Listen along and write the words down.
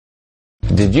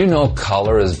Did you know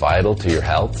color is vital to your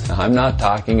health? I'm not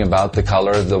talking about the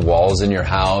color of the walls in your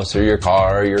house or your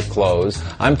car or your clothes.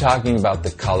 I'm talking about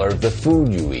the color of the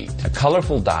food you eat. A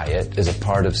colorful diet is a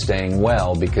part of staying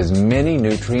well because many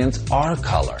nutrients are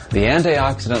color. The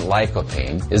antioxidant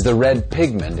lycopene is the red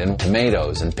pigment in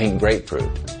tomatoes and pink grapefruit.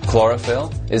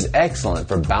 Chlorophyll is excellent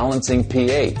for balancing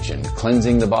pH and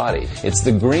cleansing the body. It's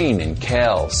the green in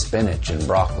kale, spinach, and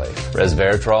broccoli.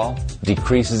 Resveratrol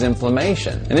decreases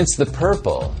inflammation, and it's the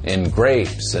purple in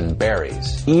grapes and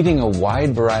berries. Eating a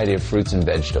wide variety of fruits and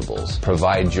vegetables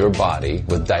provides your body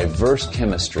with diverse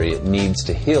chemistry it needs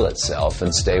to heal itself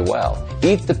and stay well.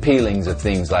 Eat the peelings of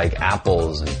things like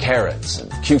apples and carrots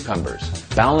and cucumbers.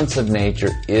 Balance of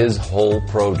nature is whole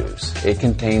produce. It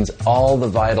contains all the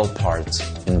vital parts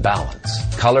in balance.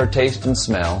 Color, taste, and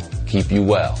smell keep you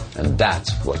well, and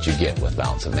that's what you get with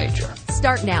Balance of Nature.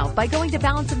 Start now by going to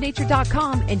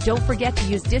balanceofnature.com and don't forget to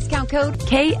use discount code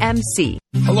KMC.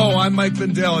 Hello, I'm Mike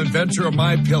Lindell, inventor of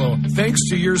MyPillow. Thanks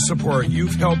to your support,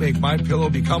 you've helped make MyPillow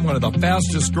become one of the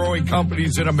fastest growing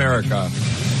companies in America.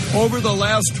 Over the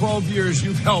last 12 years,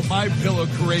 you've helped MyPillow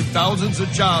create thousands of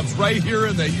jobs right here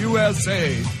in the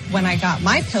USA. When I got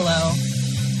MyPillow,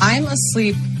 I'm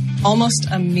asleep almost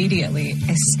immediately.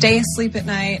 I stay asleep at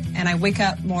night, and I wake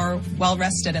up more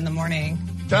well-rested in the morning.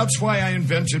 That's why I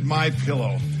invented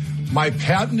MyPillow. My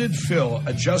patented fill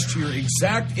adjusts to your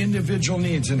exact individual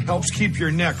needs and helps keep your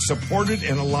neck supported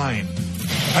and aligned.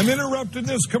 I'm interrupting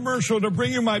this commercial to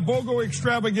bring you my BOGO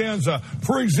extravaganza.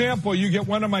 For example, you get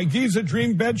one of my Giza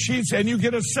Dream bed sheets and you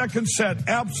get a second set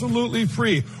absolutely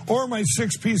free. Or my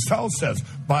 6-piece towel sets.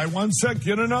 Buy one set,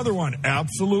 get another one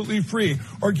absolutely free.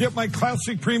 Or get my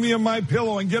classic premium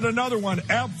MyPillow and get another one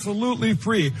absolutely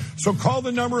free. So call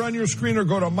the number on your screen or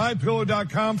go to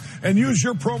MyPillow.com and use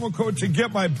your promo code to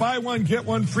get my buy one, get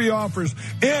one free offers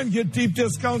and get deep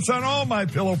discounts on all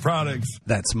MyPillow products.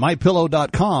 That's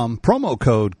MyPillow.com, promo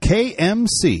code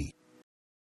KMC.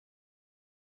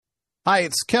 Hi,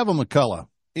 it's Kevin McCullough.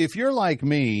 If you're like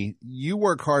me, you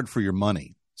work hard for your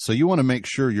money, so you want to make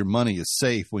sure your money is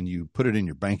safe when you put it in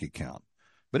your bank account.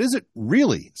 But is it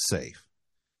really safe?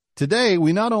 Today,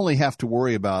 we not only have to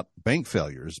worry about bank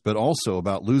failures, but also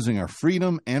about losing our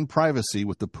freedom and privacy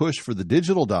with the push for the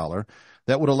digital dollar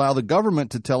that would allow the government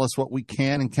to tell us what we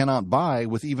can and cannot buy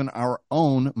with even our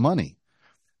own money.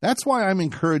 That's why I'm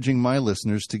encouraging my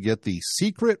listeners to get the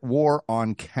Secret War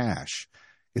on Cash.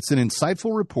 It's an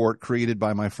insightful report created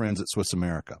by my friends at Swiss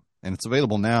America, and it's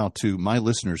available now to my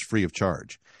listeners free of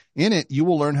charge. In it, you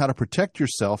will learn how to protect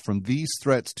yourself from these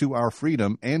threats to our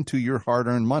freedom and to your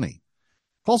hard-earned money.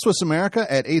 Call Swiss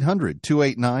America at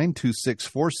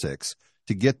 800-289-2646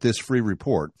 to get this free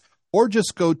report, or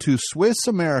just go to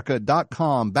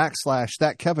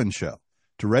SwissAmerica.com/ThatKevinShow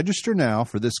to register now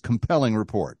for this compelling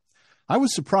report. I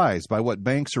was surprised by what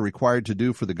banks are required to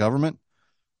do for the government.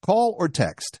 Call or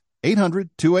text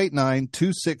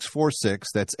 800-289-2646.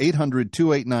 That's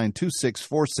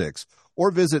 800-289-2646.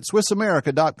 Or visit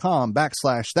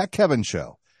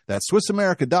SwissAmerica.com/ThatKevinShow. That's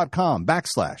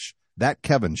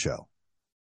SwissAmerica.com/ThatKevinShow.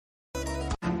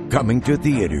 Coming to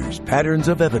theaters, Patterns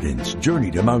of Evidence, Journey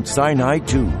to Mount Sinai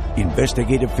 2.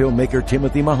 Investigative filmmaker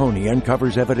Timothy Mahoney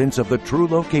uncovers evidence of the true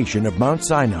location of Mount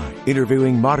Sinai,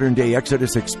 interviewing modern-day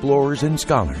Exodus explorers and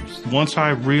scholars. Once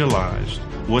I realized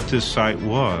what this site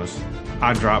was,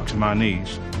 I dropped to my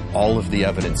knees. All of the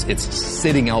evidence, it's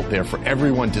sitting out there for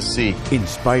everyone to see.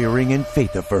 Inspiring and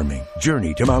faith-affirming.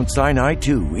 Journey to Mount Sinai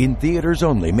 2, in theaters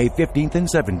only May 15th and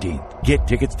 17th. Get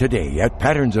tickets today at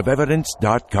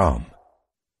patternsofevidence.com.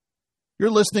 You're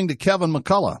listening to Kevin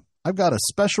McCullough. I've got a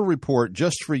special report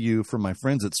just for you from my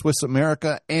friends at Swiss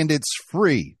America, and it's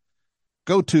free.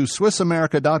 Go to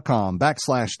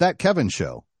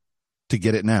SwissAmerica.com/ThatKevinShow to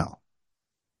get it now.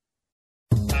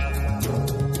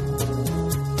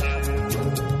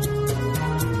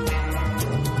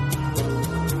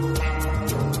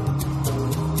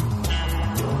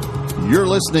 You're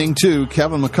listening to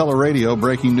Kevin McCullough Radio,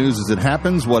 breaking news as it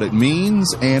happens, what it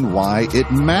means, and why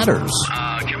it matters.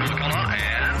 Kevin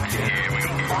McCullough, and here we go.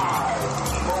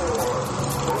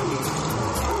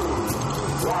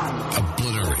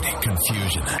 Obliterating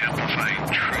confusion, amplifying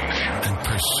truth, and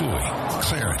pursuing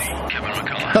clarity. Kevin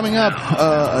McCullough. Coming up,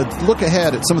 a look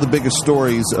ahead at some of the biggest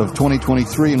stories of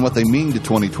 2023 and what they mean to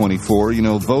 2024. You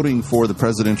know, voting for the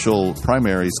presidential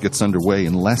primaries gets underway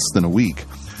in less than a week.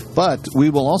 But we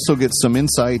will also get some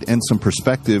insight and some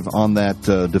perspective on that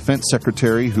defense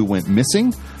secretary who went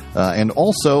missing, and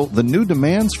also the new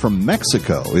demands from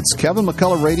Mexico. It's Kevin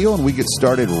McCullough Radio, and we get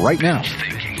started right now.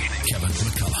 Kevin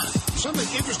McCullough.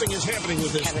 something interesting is happening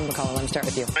with this. Kevin McCullough, let me start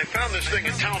with you. I found this thing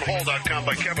at townhall.com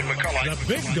by Kevin McCullough. The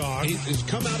big dog has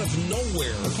come out of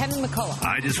nowhere. Kevin McCullough.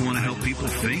 I just want to help people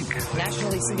think.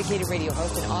 Nationally syndicated radio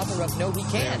host and author of No He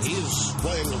Can't. He is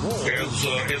playing the role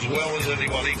as well as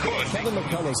anybody could. Kevin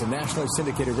McCullough is a nationally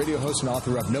syndicated radio host and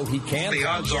author of No He Can't. The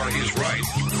odds are he's right.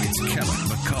 It's Kevin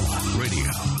McCullough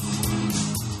Radio.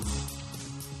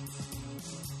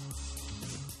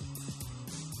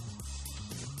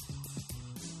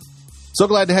 So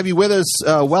glad to have you with us.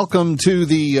 Welcome to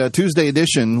the Tuesday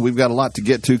edition. We've got a lot to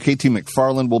get to. KT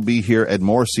McFarland will be here. Ed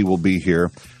Morrissey will be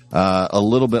here. A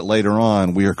little bit later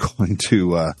on, we are going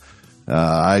to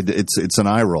it's an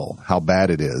eye roll how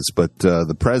bad it is. But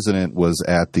the president was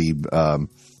at the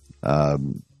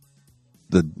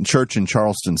church in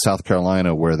Charleston, South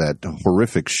Carolina, where that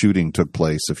horrific shooting took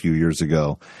place a few years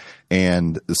ago.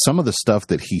 And some of the stuff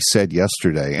that he said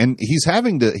yesterday, and he's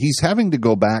having to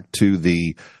go back to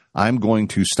the I'm going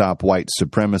to stop white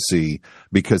supremacy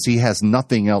because he has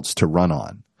nothing else to run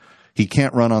on. He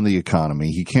can't run on the economy.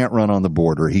 He can't run on the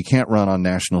border. He can't run on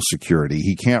national security.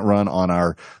 He can't run on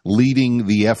our leading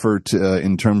the effort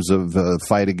in terms of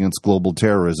fight against global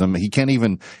terrorism. He can't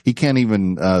even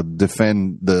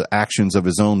defend the actions of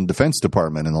his own Defense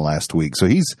Department in the last week. So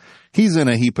he's in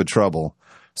a heap of trouble.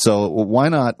 So why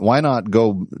not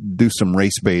go do some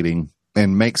race baiting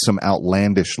and make some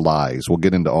outlandish lies? We'll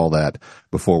get into all that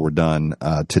before we're done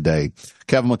today.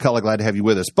 Kevin McCullough, glad to have you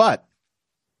with us. But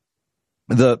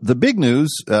the big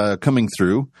news coming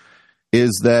through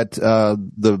is that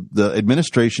the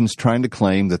administration's trying to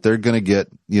claim that they're going to get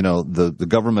the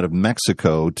government of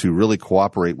Mexico to really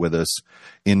cooperate with us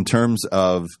in terms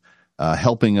of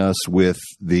helping us with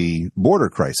the border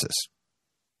crisis.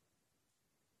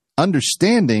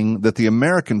 Understanding that the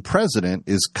American president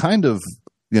is kind of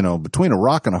between a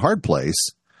rock and a hard place,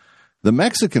 the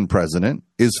Mexican president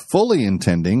is fully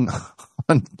intending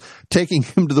on taking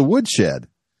him to the woodshed.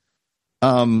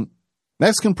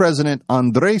 Mexican President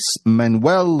Andrés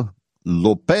Manuel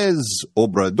López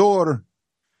Obrador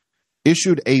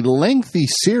issued a lengthy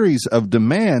series of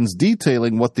demands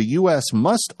detailing what the U.S.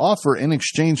 must offer in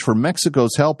exchange for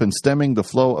Mexico's help in stemming the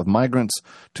flow of migrants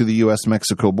to the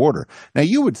U.S.-Mexico border. Now,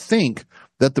 you would think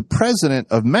that the president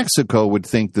of Mexico would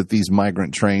think that these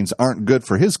migrant trains aren't good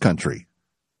for his country.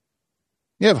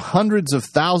 You have hundreds of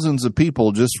thousands of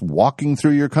people just walking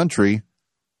through your country.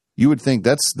 You would think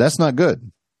that's not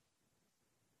good.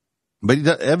 But he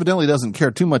evidently doesn't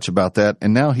care too much about that,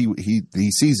 and now he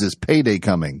sees his payday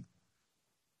coming.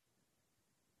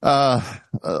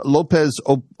 López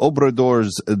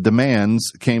Obrador's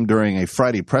demands came during a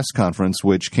Friday press conference,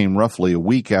 which came roughly a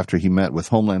week after he met with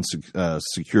Homeland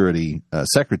Security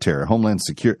Secretary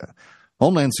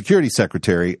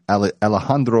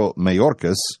Alejandro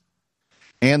Mayorkas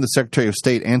and the Secretary of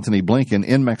State Antony Blinken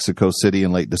in Mexico City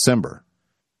in late December.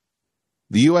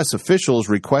 The U.S. officials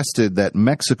requested that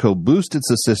Mexico boost its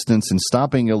assistance in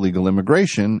stopping illegal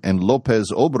immigration, and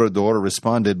López Obrador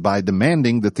responded by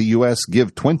demanding that the U.S.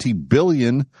 give $20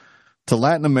 billion to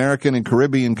Latin American and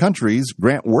Caribbean countries,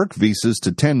 grant work visas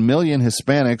to 10 million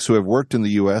Hispanics who have worked in the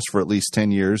U.S. for at least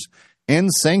 10 years,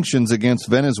 end sanctions against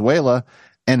Venezuela,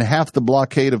 and half the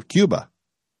blockade of Cuba.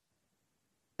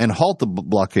 And halt the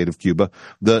blockade of Cuba.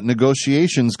 The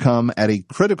negotiations come at a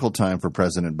critical time for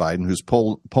President Biden, whose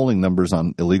polling numbers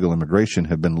on illegal immigration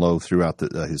have been low throughout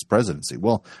his presidency.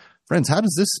 Well, friends, how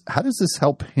does this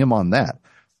help him on that?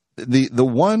 The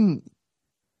one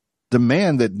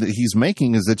demand that he's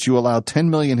making is that you allow 10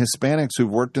 million Hispanics who've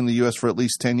worked in the U.S. for at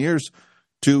least 10 years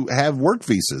to have work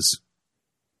visas.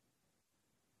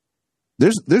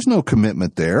 There's no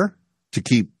commitment there to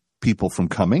keep people from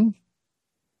coming.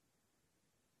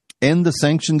 End the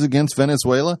sanctions against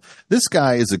Venezuela. This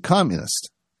guy is a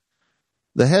communist.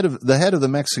 The head of the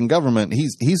Mexican government,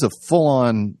 he's a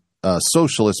full-on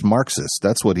socialist Marxist.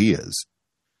 That's what he is.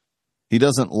 He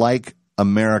doesn't like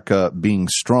America being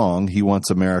strong. He wants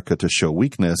America to show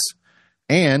weakness,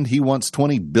 and he wants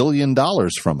 $20 billion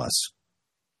from us.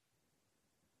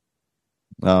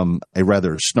 A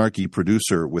rather snarky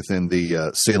producer within the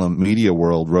Salem media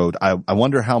world wrote, I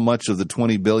wonder how much of the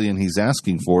 $20 billion he's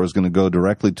asking for is going to go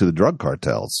directly to the drug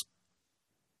cartels.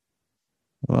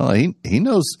 Well, he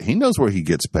knows where he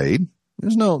gets paid.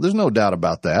 There's no doubt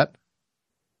about that.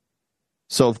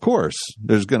 So of course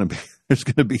there's going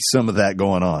to be some of that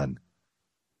going on.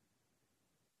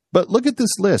 But look at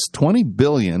this list, $20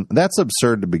 billion. That's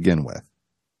absurd to begin with.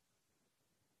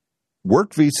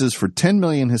 Work visas for 10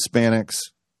 million Hispanics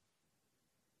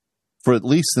for at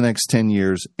least the next 10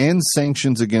 years, end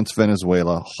sanctions against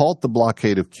Venezuela, halt the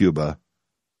blockade of Cuba.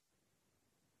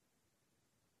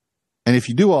 And if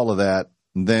you do all of that,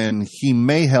 then he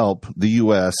may help the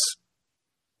U.S.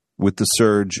 with the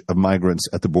surge of migrants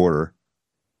at the border.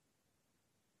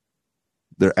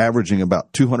 They're averaging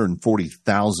about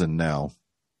 240,000 now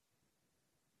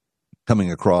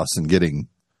coming across and getting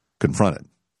confronted.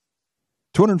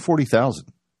 240,000.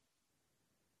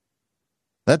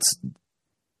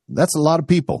 That's a lot of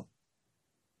people.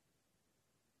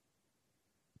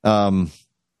 And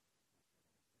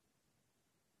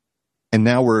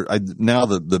now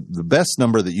the best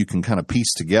number that you can kind of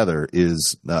piece together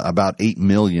is about 8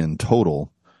 million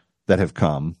total that have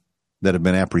come, that have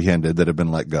been apprehended, that have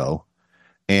been let go.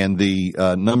 And the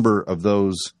number of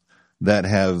those that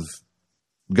have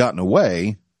gotten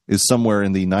away is somewhere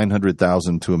in the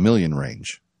 900,000 to 1 million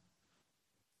range.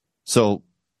 So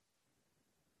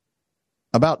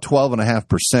about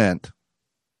 12.5%,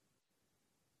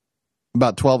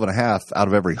 about 12.5 out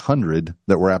of every 100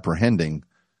 that we're apprehending,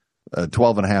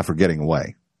 12.5 are getting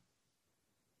away.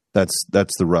 That's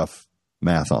the rough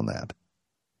math on that.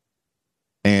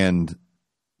 And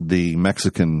the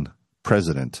Mexican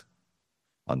president,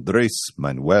 Andrés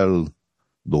Manuel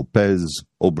López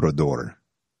Obrador,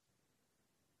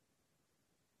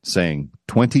 saying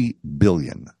 20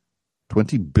 billion.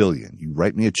 20 billion. You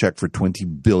write me a check for 20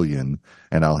 billion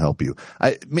and I'll help you.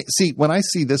 See, when I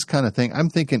see this kind of thing, I'm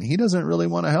thinking he doesn't really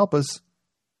want to help us.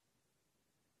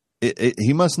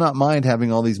 He must not mind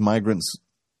having all these migrants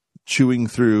chewing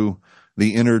through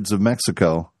the innards of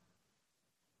Mexico.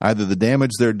 Either the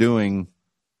damage they're doing,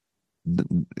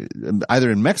 either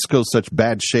in Mexico's such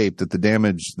bad shape that the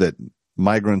damage that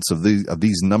migrants of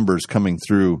these numbers coming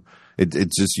through,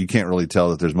 it's just, you can't really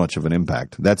tell that there's much of an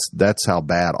impact. That's how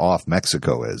bad off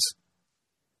Mexico is.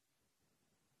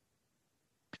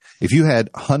 If you had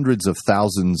hundreds of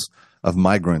thousands of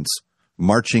migrants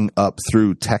marching up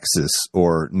through Texas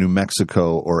or New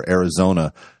Mexico or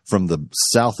Arizona from the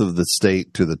south of the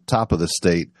state to the top of the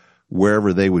state,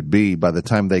 wherever they would be, by the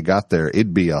time they got there,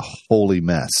 it'd be a holy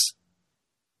mess.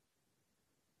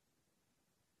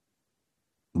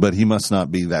 But he must not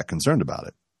be that concerned about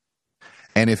it.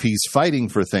 And if he's fighting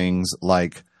for things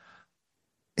like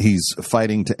he's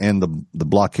fighting to end the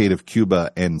blockade of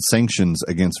Cuba and sanctions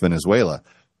against Venezuela,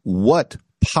 what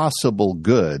possible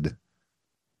good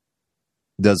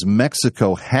does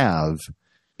Mexico have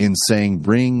in saying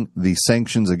bring the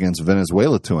sanctions against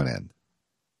Venezuela to an end?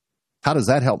 How does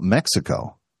that help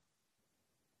Mexico?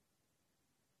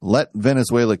 Let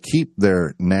Venezuela keep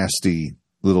their nasty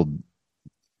little,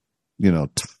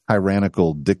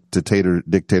 tyrannical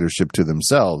dictatorship to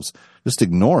themselves. Just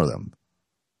ignore them.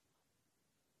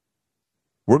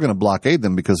 We're going to blockade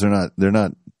them because they're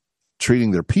not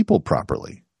treating their people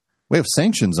properly. We have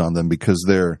sanctions on them because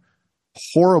they're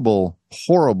horrible,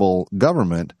 horrible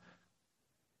government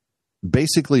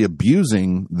basically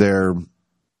abusing their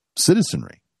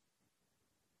citizenry.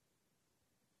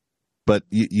 But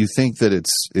you think that it's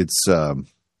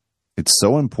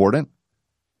so important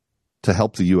to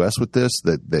help the U.S. with this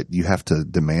that you have to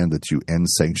demand that you end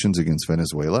sanctions against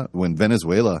Venezuela when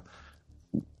Venezuela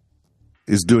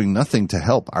is doing nothing to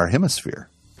help our hemisphere.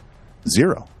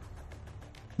 Zero.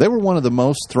 They were one of the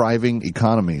most thriving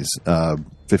economies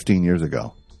 15 years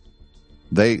ago.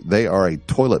 They are a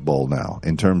toilet bowl now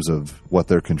in terms of what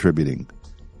they're contributing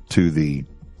to the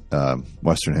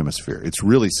Western Hemisphere. It's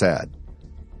really sad,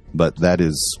 but that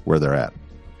is where they're at.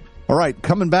 All right,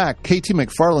 coming back, KT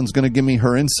McFarland's going to give me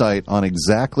her insight on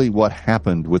exactly what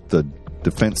happened with the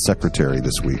Defense Secretary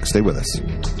this week. Stay with us.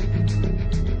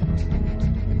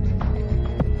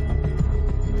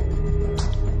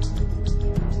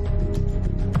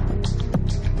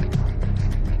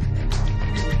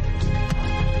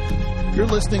 You're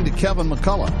listening to Kevin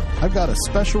McCullough. I've got a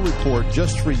special report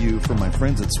just for you from my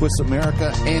friends at Swiss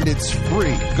America, and it's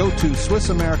free. Go to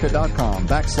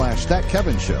SwissAmerica.com/That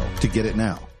Kevin Show to get it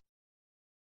now.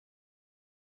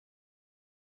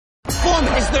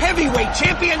 Foreman is the heavyweight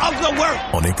champion of the world.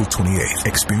 On April 28th,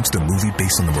 experience the movie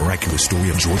based on the miraculous story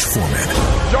of George Foreman.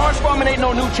 George Foreman ain't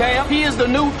no new champ. He is the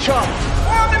new chump.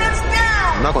 Foreman is down.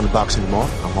 I'm not going to box anymore.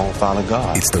 I'm going to follow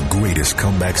God. It's the greatest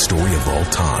comeback story of all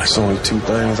time. There's only two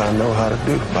things I know how to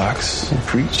do: box and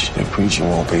preach. And preaching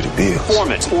won't pay the bills.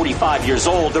 Foreman's 45 years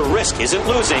old. The risk isn't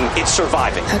losing, it's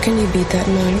surviving. How can you beat that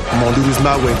man? I'm going to do this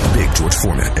my way. Big George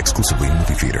Foreman, exclusively in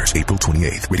movie theaters. April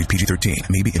 28th. Rated PG-13.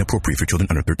 May be inappropriate for children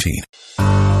under 13.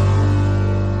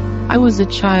 I was a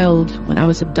child when I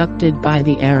was abducted by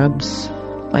the Arabs.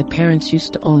 My parents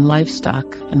used to own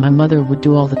livestock, and my mother would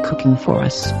do all the cooking for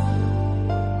us.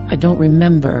 I don't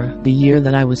remember the year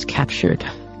that I was captured.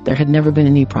 There had never been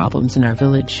any problems in our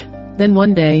village. Then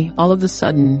one day, all of a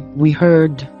sudden, we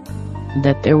heard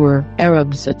that there were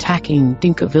Arabs attacking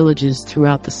Dinka villages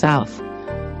throughout the South.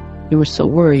 We were so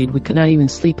worried we could not even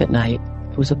sleep at night.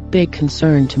 It was a big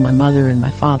concern to my mother and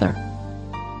my father.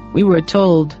 We were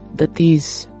told that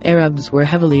these Arabs were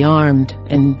heavily armed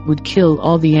and would kill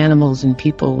all the animals and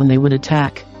people when they would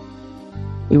attack.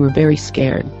 We were very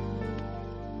scared.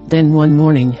 Then one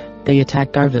morning, they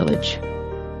attacked our village.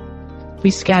 We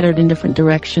scattered in different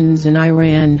directions and I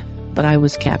ran, but I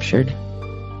was captured.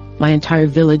 My entire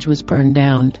village was burned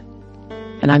down,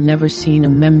 and I've never seen a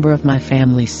member of my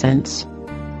family since.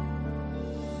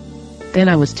 Then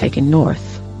I was taken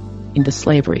north, into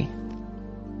slavery.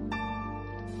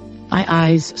 My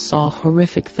eyes saw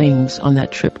horrific things on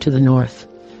that trip to the north.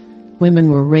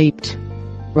 Women were raped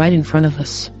right in front of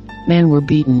us. Men were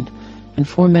beaten, and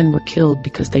 4 men were killed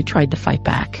because they tried to fight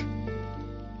back.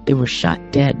 They were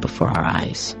shot dead before our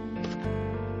eyes.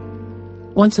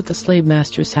 Once at the slave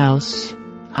master's house,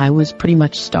 I was pretty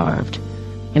much starved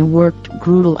and worked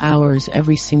brutal hours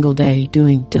every single day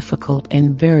doing difficult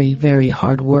and very, very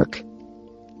hard work.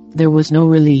 There was no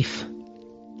relief.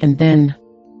 And then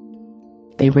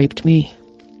they raped me.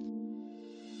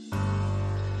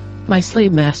 My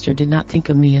slave master did not think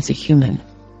of me as a human.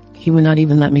 He would not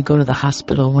even let me go to the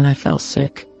hospital when I fell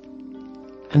sick.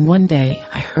 And one day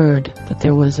I heard that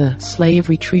there was a slave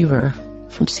retriever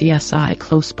from CSI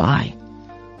close by.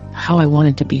 How I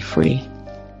wanted to be free.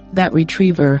 That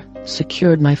retriever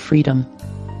secured my freedom.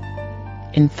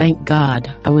 And thank God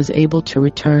I was able to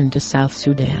return to South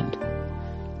Sudan.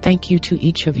 Thank you to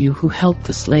each of you who helped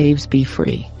the slaves be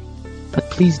free. But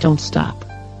please don't stop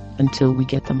until we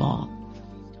get them all.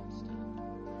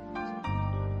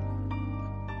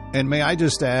 And may I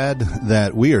just add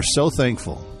that we are so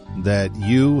thankful that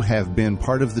you have been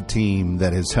part of the team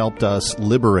that has helped us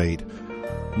liberate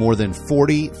more than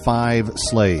 45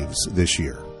 slaves this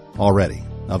year already.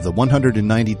 Of the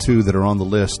 192 that are on the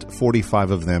list, 45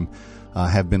 of them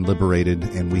have been liberated,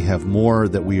 and we have more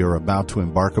that we are about to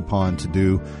embark upon to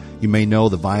do. You may know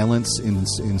the violence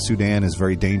in Sudan is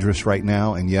very dangerous right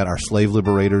now, and yet our slave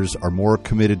liberators are more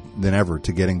committed than ever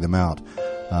to getting them out,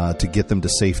 to get them to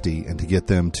safety and to get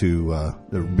them to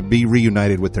be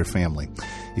reunited with their family.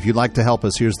 If you'd like to help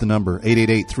us, here's the number,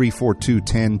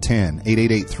 888-342-1010,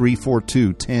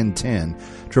 888-342-1010,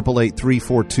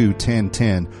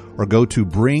 888-342-1010, or go to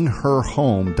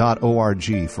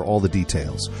bringherhome.org for all the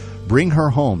details.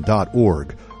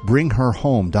 Bringherhome.org,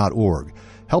 bringherhome.org.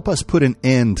 Help us put an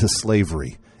end to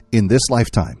slavery in this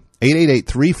lifetime.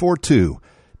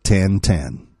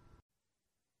 888-342-1010.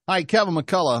 Hi, Kevin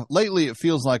McCullough. Lately, it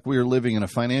feels like we are living in a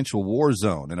financial war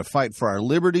zone, in a fight for our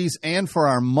liberties and for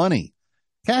our money.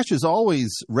 Cash has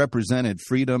always represented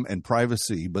freedom and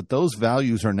privacy, but those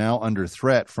values are now under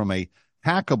threat from a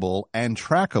hackable and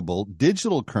trackable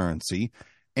digital currency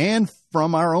and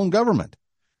from our own government.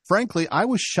 Frankly, I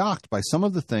was shocked by some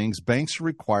of the things banks are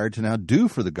required to now do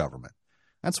for the government.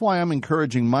 That's why I'm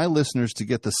encouraging my listeners to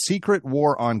get The Secret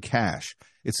War on Cash.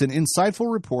 It's an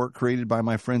insightful report created by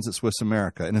my friends at Swiss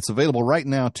America, and it's available right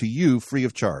now to you free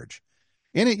of charge.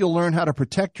 In it, you'll learn how to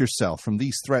protect yourself from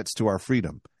these threats to our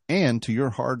freedom and to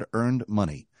your hard-earned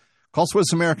money. Call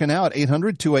Swiss America now at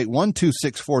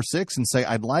 800-281-2646 and say,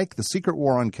 I'd like The Secret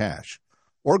War on Cash.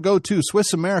 Or go to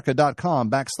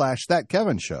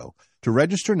SwissAmerica.com/ThatKevinShow to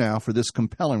register now for this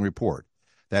compelling report.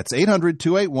 That's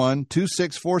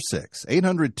 800-281-2646,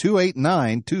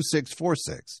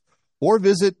 800-289-2646, or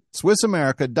visit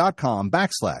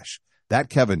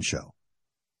SwissAmerica.com/ThatKevinShow.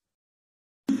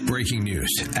 Breaking news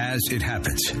as it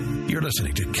happens. You're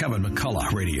listening to Kevin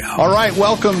McCullough Radio. All right,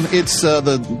 welcome. It's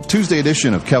the Tuesday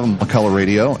edition of Kevin McCullough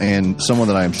Radio, and someone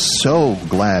that I'm so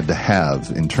glad to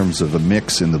have in terms of a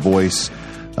mix in the voice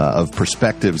of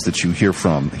perspectives that you hear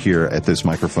from here at this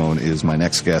microphone is my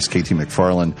next guest, KT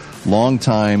McFarland,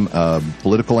 longtime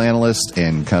political analyst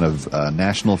and kind of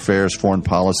national affairs, foreign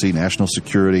policy, national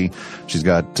security. She's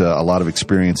got a lot of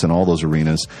experience in all those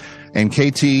arenas. And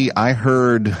KT, I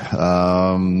heard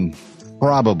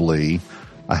probably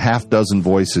a half dozen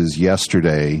voices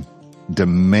yesterday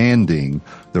demanding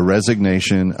the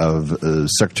resignation of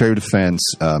Secretary of Defense,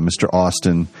 Mr.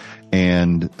 Austin,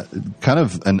 and kind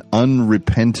of an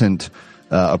unrepentant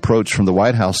approach from the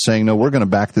White House saying, no, we're going to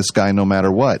back this guy no matter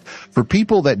what. For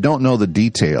people that don't know the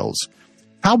details,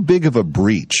 how big of a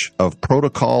breach of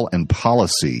protocol and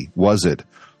policy was it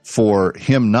for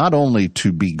him not only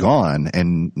to be gone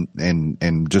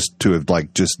and just to have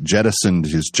just jettisoned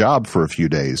his job for a few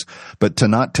days, but to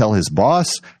not tell his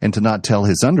boss and to not tell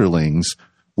his underlings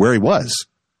where he was?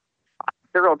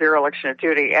 Zero dereliction of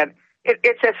duty. And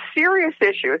it's a serious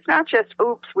issue. It's not just,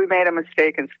 oops, we made a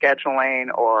mistake in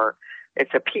scheduling or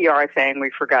it's a PR thing.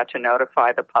 We forgot to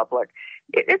notify the public.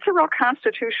 It's a real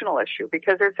constitutional issue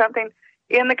because there's something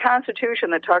in the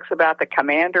Constitution that talks about the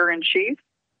commander-in-chief.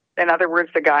 In other words,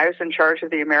 the guy who's in charge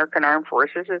of the American Armed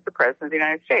Forces is the President of the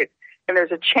United States. And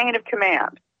there's a chain of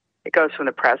command. It goes from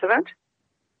the President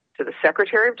to the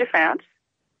Secretary of Defense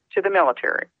to the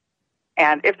military.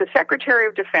 And if the Secretary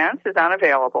of Defense is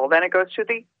unavailable, then it goes to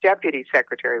the Deputy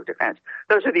Secretary of Defense.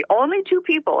 Those are the only two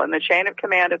people in the chain of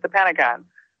command at the Pentagon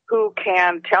who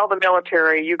can tell the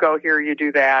military, you go here, you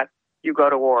do that, you go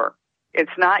to war.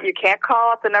 It's not, you can't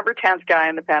call up the number 10th guy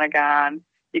in the Pentagon.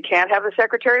 You can't have the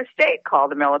Secretary of State call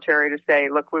the military to say,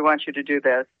 look, we want you to do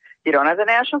this. You don't have the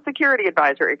National Security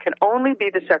Advisor. It can only be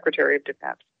the Secretary of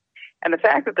Defense. And the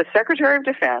fact that the Secretary of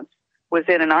Defense was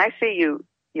in an ICU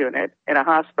unit in a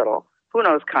hospital, who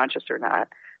knows, conscious or not,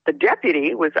 the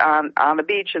deputy was on the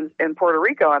beach in Puerto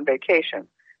Rico on vacation.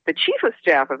 The chief of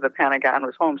staff of the Pentagon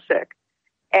was homesick.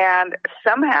 And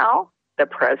somehow the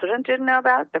president didn't know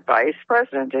about it, the vice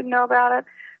president didn't know about it,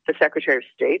 the Secretary of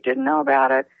State didn't know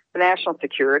about it, the National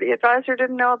Security Advisor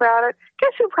didn't know about it.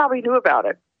 Guess who probably knew about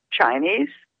it? Chinese,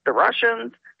 the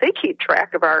Russians. They keep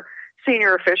track of our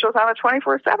senior officials on a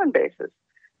 24/7 basis.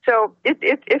 So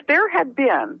if there had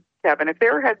been, Kevin,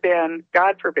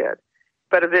 God forbid,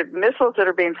 but of the missiles that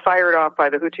are being fired off by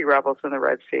the Houthi rebels in the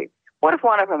Red Sea, what if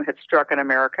one of them had struck an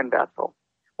American vessel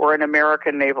or an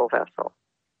American naval vessel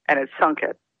and had sunk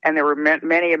it, and there were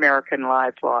many American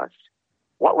lives lost?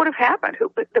 What would have happened?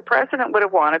 The president would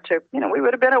have wanted to, we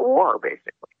would have been at war,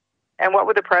 basically. And what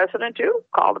would the president do?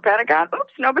 Call the Pentagon.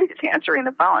 Oops, nobody's answering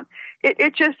the phone.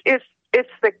 It's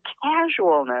the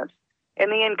casualness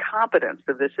and the incompetence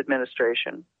of this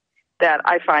administration that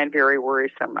I find very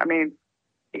worrisome. I mean,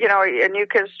 and you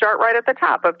can start right at the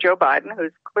top of Joe Biden,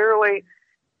 who's clearly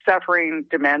suffering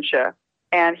dementia,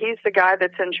 and he's the guy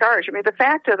that's in charge. I mean, the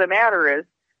fact of the matter is,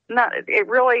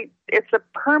 it's a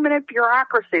permanent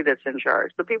bureaucracy that's in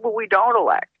charge. The people we don't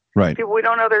elect. Right. People we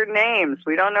don't know their names.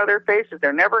 We don't know their faces.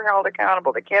 They're never held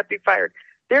accountable. They can't be fired.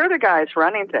 They're the guys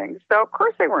running things. So, of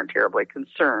course, they weren't terribly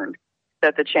concerned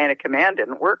that the chain of command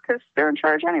didn't work because they're in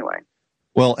charge anyway.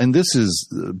 Well, and this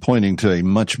is pointing to a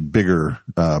much bigger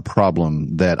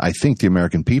problem that I think the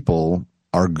American people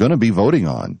are going to be voting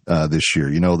on this year.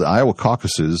 The Iowa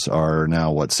caucuses are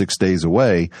now, 6 days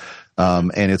away,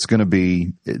 and it's going to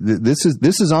be this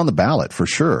is on the ballot for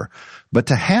sure.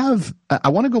 But I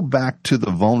want to go back to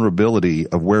the vulnerability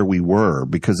of where we were,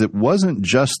 because it wasn't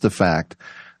just the fact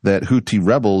that Houthi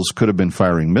rebels could have been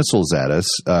firing missiles at us.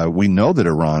 We know that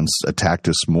Iran's attacked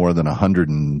us more than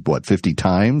 150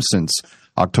 times since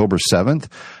October 7th.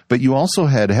 But you also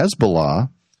had Hezbollah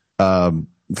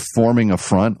forming a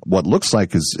front, what looks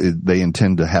like is they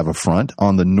intend to have a front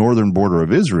on the northern border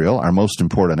of Israel, our most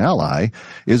important ally.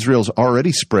 Israel's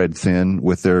already spread thin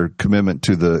with their commitment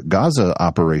to the Gaza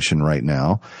operation right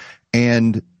now.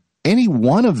 And any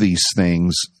one of these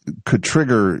things could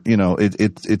trigger,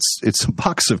 it's a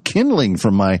box of kindling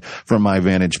from my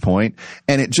vantage point,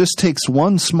 and it just takes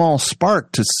one small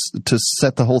spark to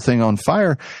set the whole thing on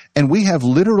fire, and we have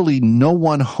literally no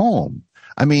one home.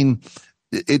 I mean,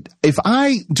 if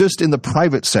I just in the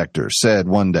private sector said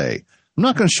one day, I'm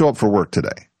not going to show up for work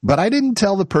today, but I didn't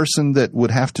tell the person that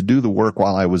would have to do the work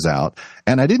while I was out,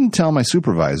 and I didn't tell my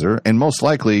supervisor, and most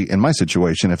likely in my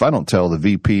situation, if I don't tell the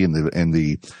VP and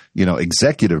the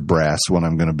executive brass when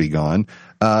I'm going to be gone,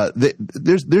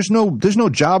 there's no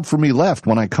job for me left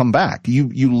when I come back.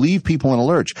 You leave people in a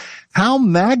lurch. How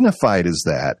magnified is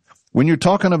that when you're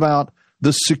talking about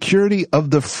the security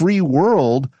of the free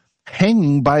world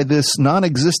hanging by this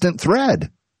non-existent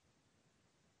thread?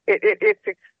 It's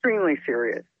extremely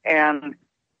serious, and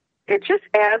it just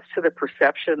adds to the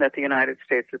perception that the United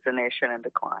States is a nation in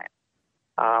decline.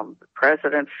 The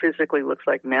president physically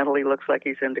mentally looks like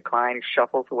he's in decline. He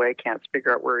shuffles away, can't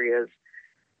figure out where he is.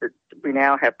 We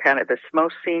now have the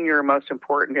most senior, most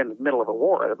important in the middle of a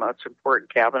war, the most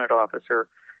important cabinet officer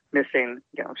missing,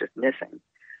 just missing.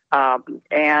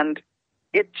 And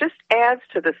it just adds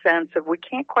to the sense of we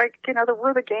can't quite,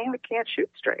 we're the game that can't shoot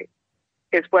straight.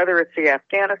 It's whether it's the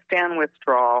Afghanistan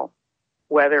withdrawal,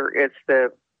 whether it's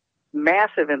the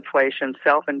massive inflation,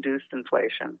 self-induced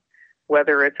inflation,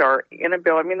 whether it's our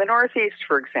inability. I mean, the Northeast,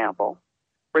 for example,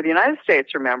 where the United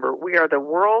States, remember, we are the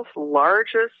world's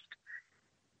largest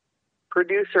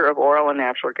producer of oil and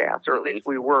natural gas, or at least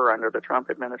we were under the Trump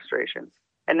administration.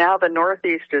 And now the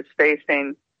Northeast is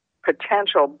facing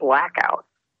potential blackouts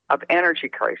of energy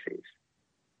crises.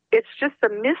 It's just the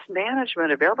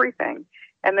mismanagement of everything.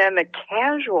 And then the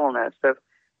casualness of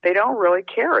they don't really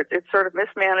care. It's sort of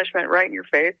mismanagement right in your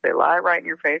face. They lie right in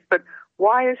your face. But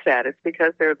why is that? It's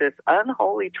because they're this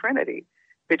unholy trinity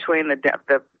between the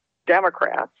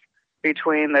Democrats,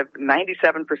 between the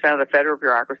 97% of the federal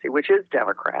bureaucracy, which is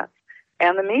Democrats,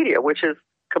 and the media, which is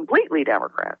completely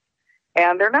Democrats.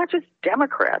 And they're not just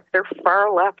Democrats, they're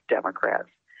far-left Democrats.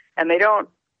 And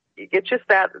it's just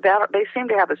that they seem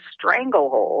to have a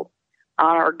stranglehold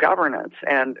on our governance.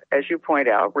 And as you point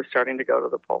out, we're starting to go to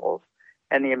the polls,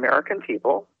 and the American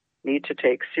people need to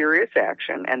take serious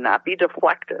action and not be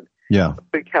deflected. Yeah.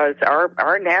 Because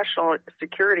our national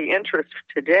security interests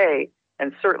today,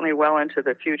 and certainly well into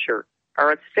the future,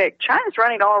 are at stake. China's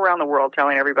running all around the world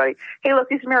telling everybody, hey, look,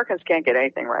 these Americans can't get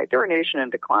anything right. They're a nation in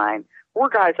decline. We're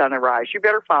guys on the rise. You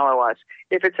better follow us.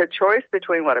 If it's a choice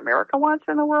between what America wants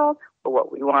in the world or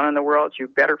what we want in the world, you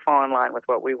better fall in line with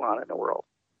what we want in the world.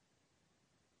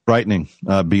 Frightening,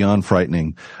 beyond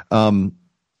frightening.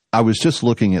 I was just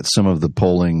looking at some of the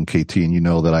polling, KT, and you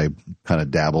know that I kind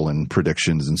of dabble in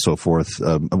predictions and so forth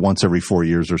once every 4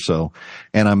 years or so.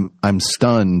 And I'm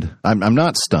stunned. I'm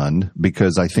not stunned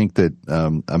because I think that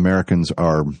Americans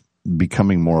are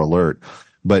becoming more alert.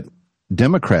 But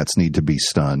Democrats need to be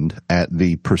stunned at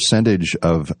the percentage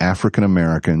of African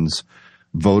Americans,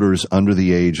 voters under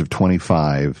the age of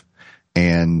 25,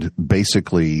 and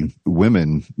basically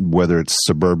women, whether it's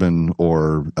suburban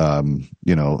or,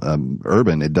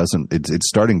 urban, it's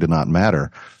starting to not matter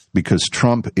because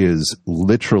Trump is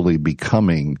literally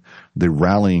becoming the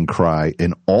rallying cry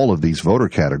in all of these voter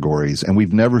categories. And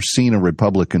we've never seen a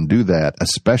Republican do that,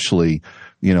 especially,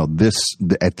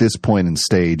 at this point in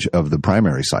stage of the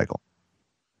primary cycle.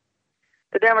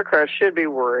 The Democrats should be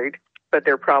worried, but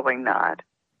they're probably not.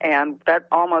 And that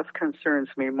almost concerns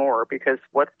me more because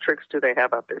what tricks do they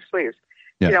have up their sleeves?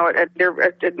 Yeah.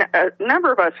 A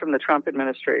number of us from the Trump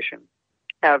administration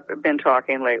have been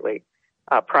talking lately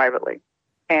privately.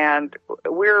 And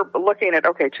we're looking at,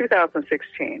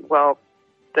 2016. Well,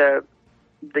 the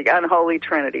unholy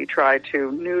trinity tried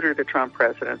to neuter the Trump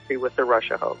presidency with the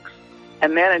Russia hoax.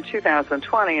 And then in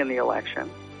 2020 in the election,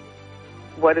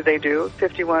 what did they do?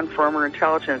 51 former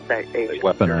intelligence agents. They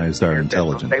weaponized our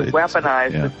intelligence agency. They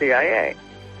weaponized the CIA.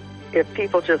 If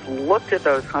people just looked at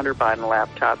those Hunter Biden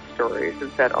laptop stories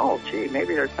and said, oh, gee,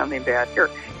 maybe there's something bad here,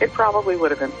 it probably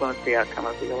would have influenced the outcome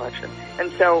of the election.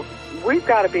 And so we've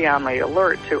got to be on the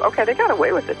alert to, they got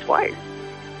away with it twice.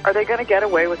 Are they going to get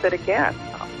away with it again?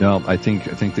 No, I think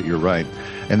that you're right.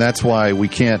 And that's why we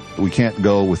can't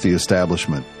go with the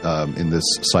establishment in this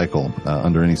cycle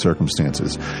under any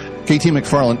circumstances. KT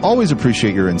McFarland, always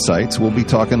appreciate your insights. We'll be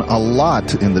talking a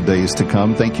lot in the days to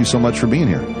come. Thank you so much for being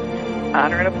here.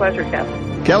 Honor and a pleasure,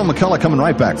 Kevin. Kevin McCullough coming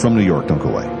right back from New York. Don't go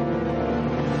away.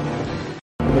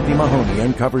 Timothy Mahoney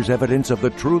uncovers evidence of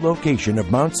the true location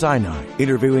of Mount Sinai,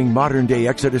 interviewing modern-day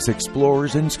Exodus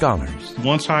explorers and scholars.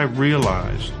 Once I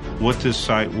realized what this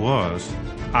site was,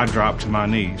 I dropped to my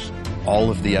knees.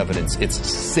 All of the evidence, it's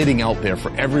sitting out there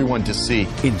for everyone to see.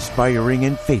 Inspiring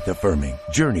and faith-affirming.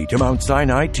 Journey to Mount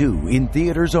Sinai 2 in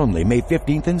theaters only May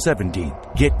 15th and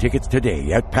 17th. Get tickets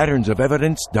today at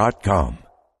patternsofevidence.com.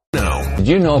 Did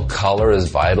you know color is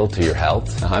vital to your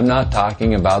health? I'm not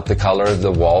talking about the color of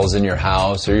the walls in your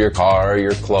house or your car or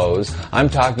your clothes. I'm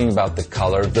talking about the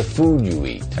color of the food you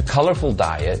eat. A colorful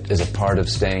diet is a part of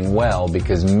staying well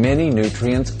because many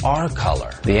nutrients are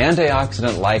color. The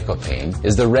antioxidant lycopene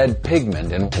is the red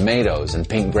pigment in tomatoes and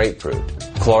pink grapefruit.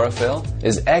 Chlorophyll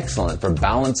is excellent for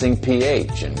balancing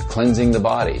pH and cleansing the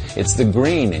body. It's the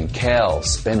green in kale,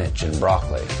 spinach, and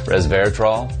broccoli.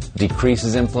 Resveratrol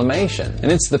decreases inflammation,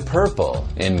 and it's the purple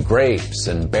in grapes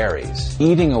and berries.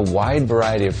 Eating a wide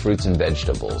variety of fruits and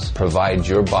vegetables provides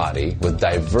your body with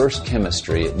diverse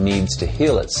chemistry it needs to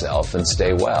heal itself and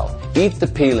stay well. Eat the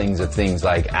peelings of things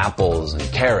like apples and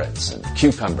carrots and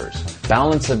cucumbers.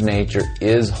 Balance of nature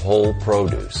is whole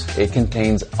produce. It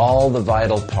contains all the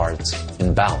vital parts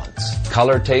in balance.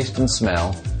 Color, taste, and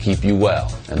smell keep you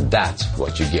well, and that's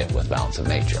what you get with Balance of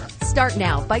Nature. Start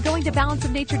now by going to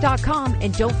balanceofnature.com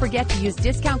and don't forget to use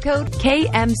discount code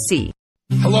KMC.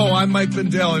 Hello, I'm Mike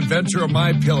Lindell, inventor of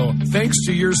MyPillow. Thanks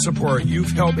to your support,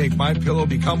 you've helped make MyPillow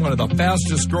become one of the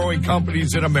fastest growing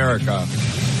companies in America.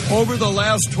 Over the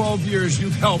last 12 years,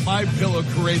 you've helped MyPillow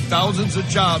create thousands of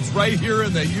jobs right here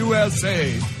in the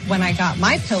USA. When I got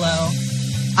MyPillow,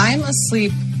 I'm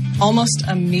asleep almost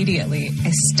immediately.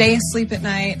 I stay asleep at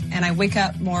night, and I wake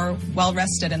up more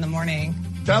well-rested in the morning.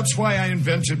 That's why I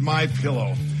invented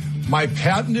MyPillow. My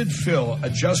patented fill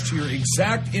adjusts to your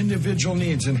exact individual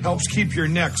needs and helps keep your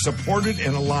neck supported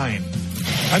and aligned.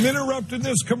 I'm interrupting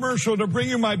this commercial to bring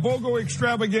you my BOGO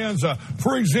extravaganza.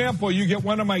 For example, you get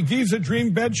one of my Giza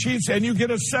Dream bed sheets and you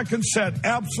get a second set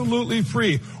absolutely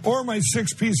free, or my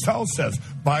 6-piece towel sets.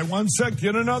 Buy one set,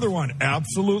 get another one,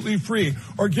 absolutely free.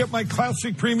 Or get my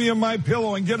classic premium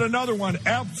MyPillow and get another one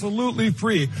absolutely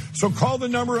free. So call the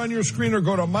number on your screen or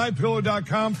go to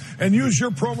MyPillow.com and use your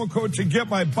promo code to get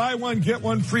my buy one, get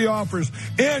one free offers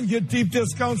and get deep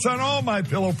discounts on all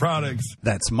MyPillow products.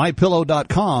 That's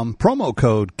MyPillow.com, promo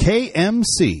code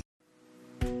KMC.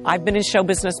 I've been in show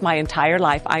business my entire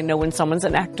life. I know when someone's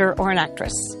an actor or an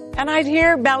actress. And I'd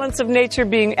hear Balance of Nature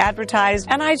being advertised,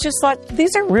 and I just thought,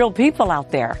 these are real people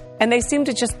out there. And they seem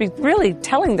to just be really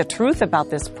telling the truth about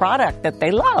this product that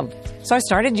they love. So I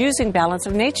started using Balance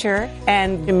of Nature,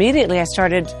 and immediately I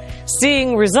started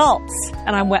seeing results.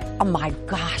 And I went, oh my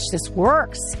gosh, this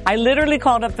works. I literally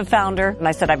called up the founder, and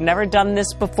I said, I've never done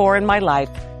this before in my life.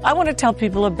 I want to tell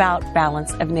people about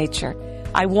Balance of Nature.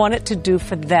 I want it to do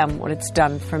for them what it's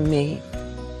done for me.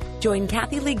 Join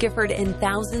Kathy Lee Gifford and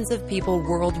thousands of people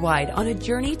worldwide on a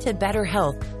journey to better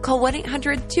health. Call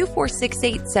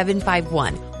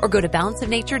 1-800-246-8751 or go to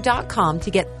balanceofnature.com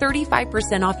to get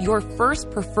 35% off your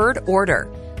first preferred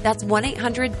order. That's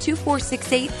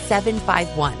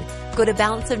 1-800-246-8751. Go to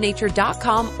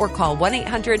balanceofnature.com or call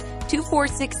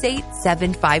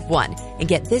 1-800-246-8751 and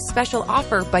get this special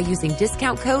offer by using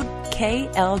discount code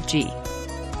KLG.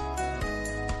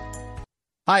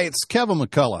 Hi, it's Kevin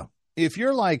McCullough. If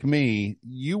you're like me,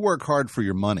 you work hard for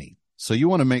your money, so you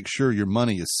want to make sure your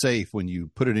money is safe when you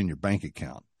put it in your bank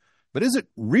account. But is it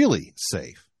really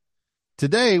safe?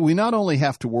 Today, we not only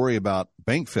have to worry about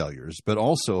bank failures, but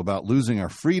also about losing our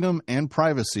freedom and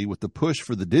privacy with the push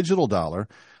for the digital dollar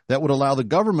that would allow the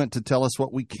government to tell us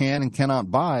what we can and cannot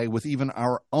buy with even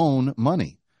our own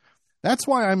money. That's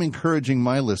why I'm encouraging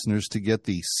my listeners to get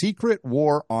the Secret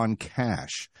War on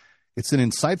Cash. It's an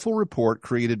insightful report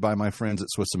created by my friends at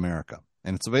Swiss America,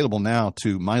 and it's available now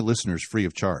to my listeners free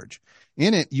of charge.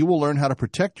 In it, you will learn how to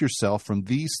protect yourself from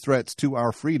these threats to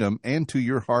our freedom and to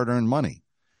your hard-earned money.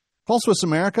 Call Swiss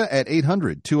America at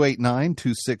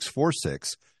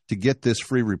 800-289-2646 to get this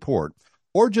free report,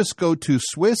 or just go to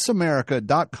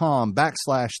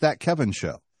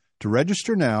SwissAmerica.com/ThatKevinShow to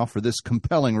register now for this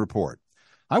compelling report.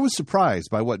 I was surprised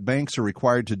by what banks are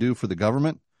required to do for the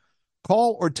government.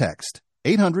 Call or text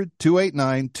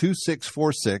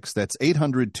 800-289-2646. That's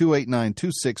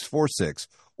 800-289-2646.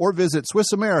 Or visit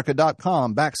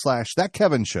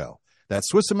SwissAmerica.com/ThatKevinShow.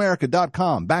 That's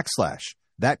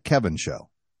SwissAmerica.com/ThatKevinShow.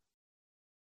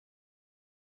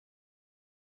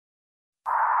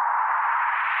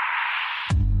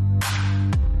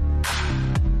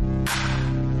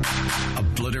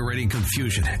 Obliterating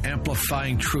confusion,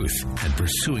 amplifying truth, and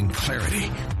pursuing clarity.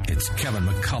 It's Kevin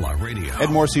McCullough Radio.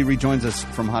 Ed Morrissey rejoins us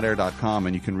from hotair.com,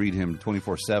 and you can read him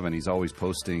 24/7. He's always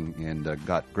posting and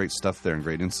got great stuff there and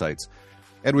great insights.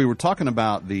 Ed, we were talking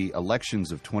about the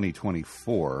elections of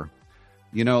 2024.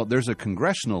 You know, there's a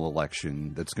congressional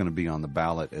election that's going to be on the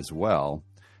ballot as well,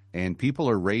 and people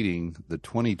are rating the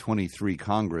 2023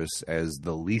 Congress as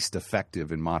the least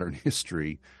effective in modern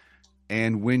history.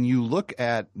 And when you look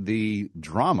at the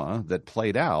drama that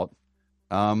played out,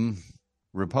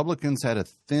 Republicans had a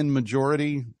thin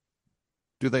majority.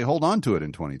 Do they hold on to it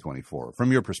in 2024,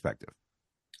 from your perspective?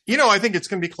 You know, I think it's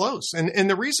going to be close. And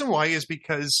the reason why is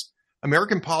because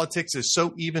American politics is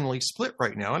so evenly split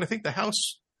right now. And I think the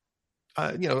House,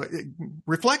 it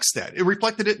reflects that. It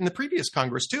reflected it in the previous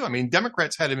Congress, too. I mean,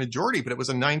 Democrats had a majority, but it was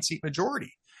a 9-seat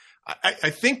majority.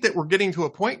 I think that we're getting to a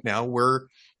point now where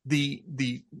the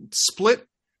split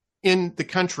in the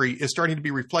country is starting to be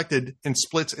reflected in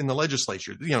splits in the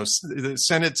legislature. You know, the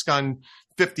Senate's gone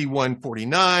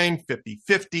 51-49,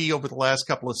 50-50 over the last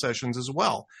couple of sessions as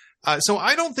well. So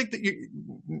I don't think that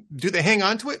do they hang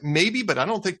on to it? Maybe, but I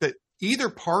don't think that either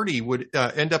party would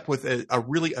end up with a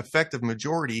really effective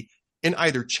majority in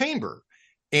either chamber.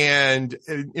 And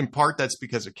in part, that's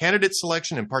because of candidate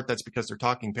selection. In part, that's because they're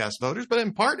talking past voters. But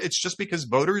in part, it's just because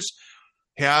voters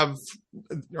are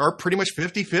pretty much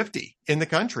 50-50 in the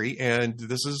country. And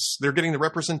they're getting the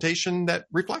representation that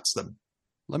reflects them.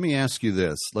 Let me ask you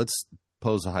this. Let's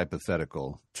pose a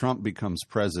hypothetical. Trump becomes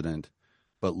president,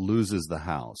 but loses the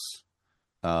House.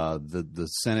 The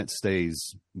Senate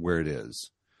stays where it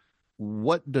is.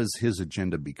 What does his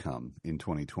agenda become in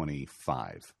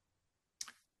 2025?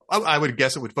 I would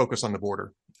guess it would focus on the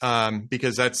border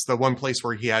because that's the one place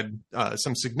where he had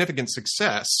some significant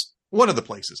success. One of the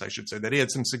places, I should say, that he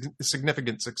had some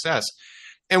significant success.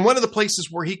 And one of the places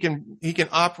where he can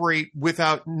operate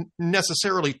without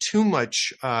necessarily too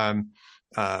much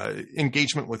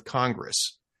engagement with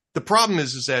Congress. The problem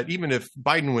is that even if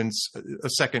Biden wins a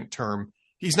second term,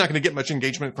 he's not going to get much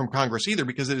engagement from Congress either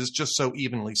because it is just so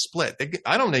evenly split.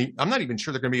 I'm not even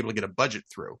sure they're going to be able to get a budget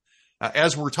through.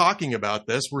 As we're talking about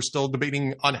this, we're still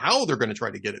debating on how they're going to try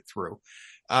to get it through.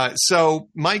 So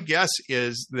my guess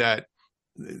is that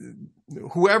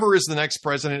whoever is the next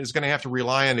president is going to have to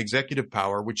rely on executive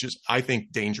power, which is, I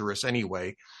think, dangerous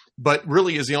anyway, but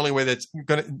really is the only way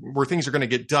where things are going to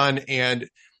get done. And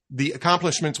the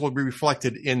accomplishments will be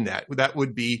reflected in that. That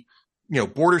would be,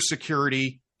 border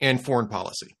security and foreign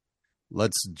policy.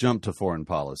 Let's jump to foreign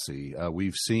policy.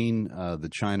 We've seen the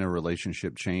China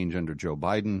relationship change under Joe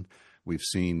Biden. We've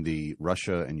seen the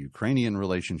Russia and Ukrainian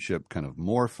relationship kind of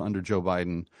morph under Joe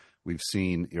Biden. We've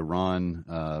seen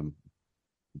Iran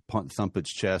thump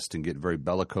its chest and get very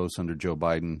bellicose under Joe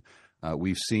Biden.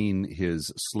 We've seen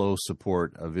his slow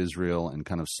support of Israel and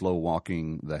kind of slow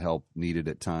walking the help needed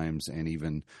at times, and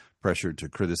even pressure to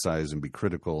criticize and be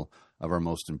critical of our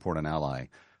most important ally.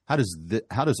 How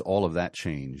does all of that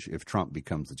change if Trump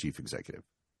becomes the chief executive?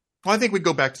 Well, I think we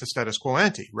go back to the status quo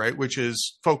ante, right, which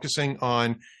is focusing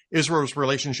on Israel's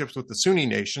relationships with the Sunni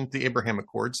nations, the Abraham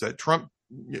Accords.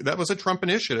 That was a Trump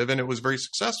initiative, and it was very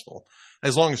successful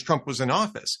as long as Trump was in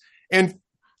office. And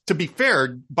to be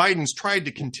fair, Biden's tried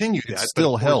to continue that. It's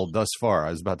still held thus far. I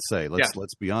was about to say,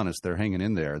 let's be honest, they're hanging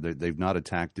in there. They've not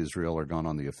attacked Israel or gone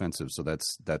on the offensive, so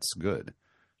that's good.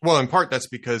 Well, in part, that's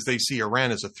because they see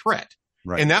Iran as a threat.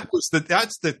 Right. And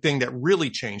that's the thing that really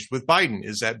changed with Biden,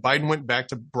 is that Biden went back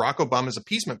to Barack Obama's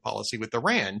appeasement policy with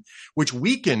Iran, which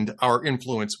weakened our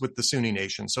influence with the Sunni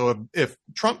nation. So if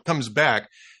Trump comes back,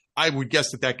 I would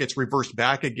guess that gets reversed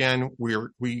back again.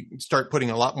 We start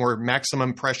putting a lot more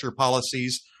maximum pressure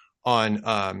policies on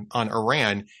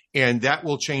Iran, and that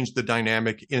will change the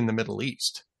dynamic in the Middle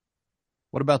East.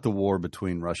 What about the war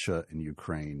between Russia and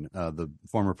Ukraine? The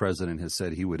former president has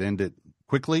said he would end it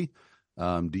quickly.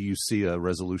 Do you see a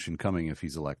resolution coming if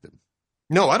he's elected?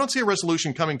 No, I don't see a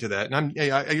resolution coming to that. And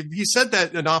he said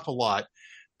that an awful lot.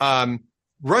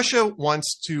 Russia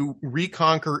wants to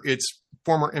reconquer its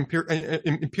former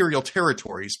imperial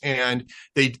territories, and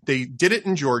they did it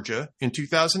in Georgia in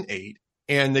 2008,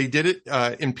 and they did it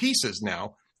in pieces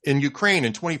now in Ukraine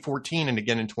in 2014 and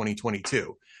again in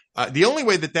 2022. The only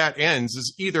way that ends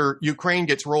is either Ukraine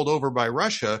gets rolled over by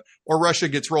Russia or Russia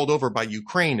gets rolled over by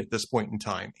Ukraine at this point in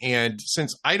time. And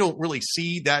since I don't really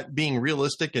see that being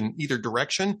realistic in either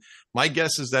direction, my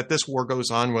guess is that this war goes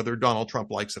on whether Donald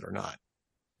Trump likes it or not.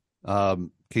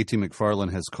 KT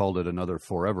McFarland has called it another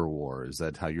forever war. Is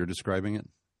that how you're describing it?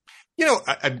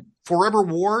 A forever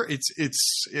war, it's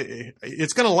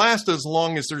going to last as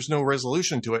long as there's no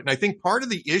resolution to it. And I think part of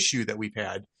the issue that we've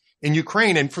had in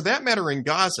Ukraine, and for that matter in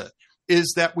Gaza,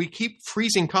 is that we keep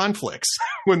freezing conflicts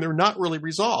when they're not really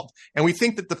resolved. And we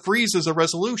think that the freeze is a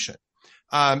resolution.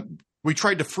 We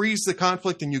tried to freeze the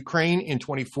conflict in Ukraine in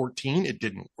 2014. It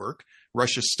didn't work.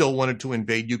 Russia still wanted to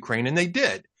invade Ukraine, and they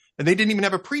did. And they didn't even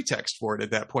have a pretext for it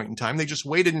at that point in time. They just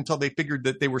waited until they figured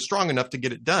that they were strong enough to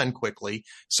get it done quickly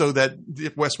so that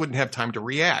the West wouldn't have time to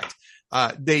react.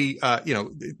 The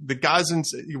Gazans,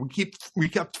 we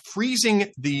kept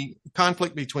freezing the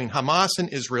conflict between Hamas and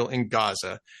Israel in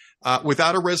Gaza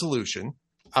without a resolution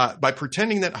by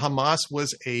pretending that Hamas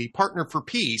was a partner for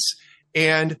peace,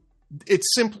 and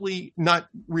it's simply not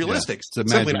realistic. Yeah,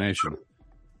 it's imagination.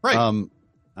 Right.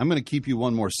 I'm going to keep you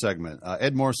one more segment.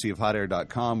 Ed Morrissey of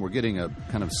hotair.com. We're getting a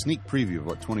kind of sneak preview of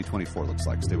what 2024 looks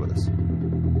like. Stay with us.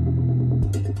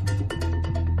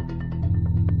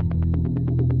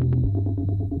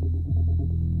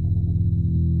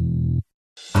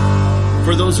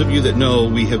 For those of you that know,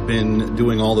 we have been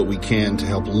doing all that we can to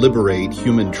help liberate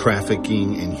human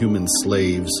trafficking and human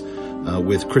slaves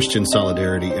with Christian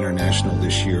Solidarity International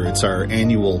this year. It's our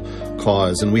annual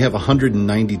cause, and we have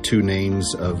 192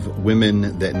 names of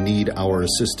women that need our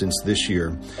assistance this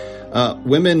year.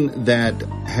 Women that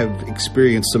have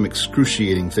experienced some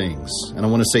excruciating things. And I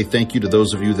want to say thank you to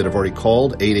those of you that have already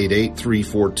called,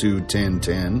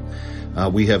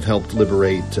 888-342-1010. We have helped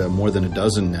liberate more than a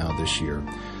dozen now this year.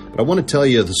 But I want to tell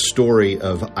you the story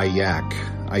of Ayak.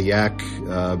 Ayak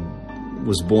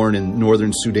was born in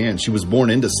northern Sudan. She was born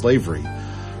into slavery.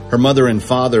 Her mother and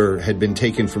father had been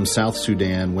taken from South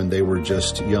Sudan when they were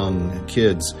just young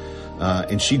kids,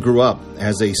 and she grew up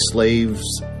as a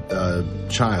slave's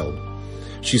child.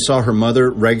 She saw her mother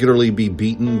regularly be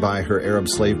beaten by her Arab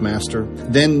slave master.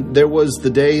 Then there was the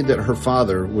day that her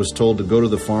father was told to go to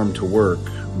the farm to work,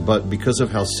 but because of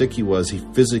how sick he was, he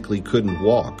physically couldn't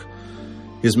walk.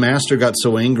 His master got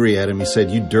so angry at him, he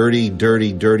said, "You dirty,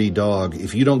 dirty, dirty dog.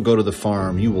 If you don't go to the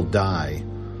farm, you will die."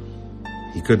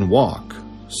 He couldn't walk,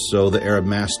 so the Arab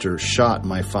master shot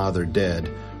my father dead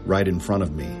right in front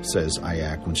of me, says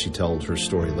Ayak when she tells her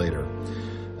story later.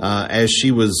 As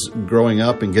she was growing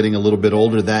up and getting a little bit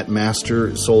older, that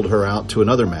master sold her out to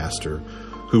another master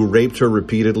who raped her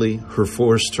repeatedly, who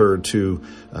forced her to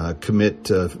commit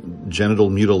genital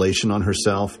mutilation on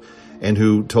herself, and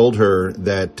who told her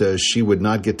that she would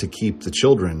not get to keep the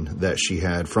children that she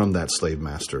had from that slave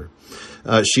master.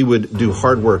 She would do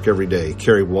hard work every day,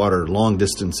 carry water long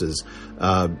distances,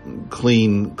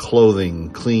 clean clothing,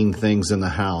 clean things in the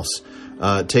house,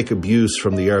 take abuse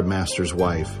from the Arab master's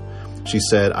wife. She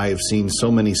said, "I have seen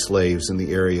so many slaves in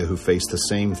the area who face the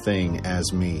same thing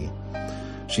as me."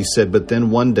 She said, "But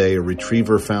then one day a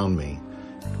retriever found me.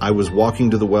 I was walking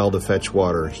to the well to fetch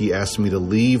water. He asked me to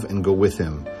leave and go with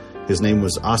him. His name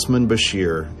was Osman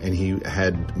Bashir, and he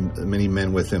had many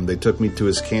men with him. They took me to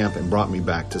his camp and brought me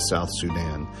back to South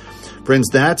Sudan." Friends,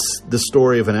 that's the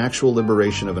story of an actual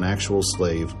liberation of an actual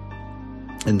slave.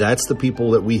 And that's the people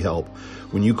that we help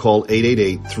when you call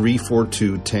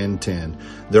 888-342-1010.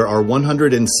 There are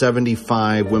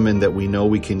 175 women that we know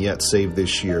we can yet save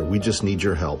this year. We just need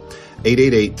your help.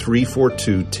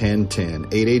 888-342-1010.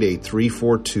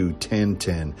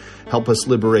 888-342-1010. Help us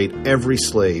liberate every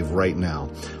slave right now.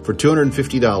 For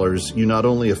 $250, you not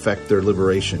only affect their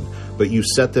liberation, but you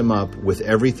set them up with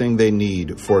everything they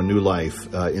need for a new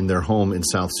life in their home in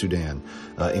South Sudan,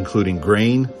 including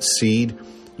grain, seed,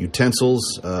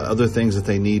 utensils, other things that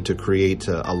they need to create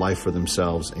a life for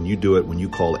themselves. And you do it when you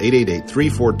call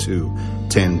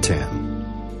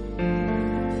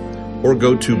 888-342-1010. Or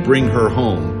go to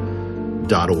bringherhome.org.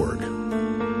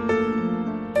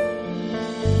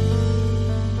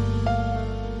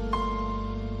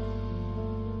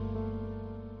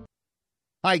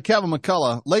 Hi, Kevin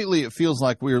McCullough. Lately, it feels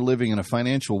like we are living in a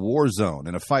financial war zone,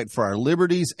 in a fight for our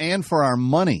liberties and for our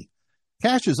money.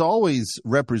 Cash has always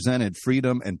represented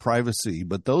freedom and privacy,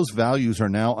 but those values are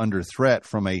now under threat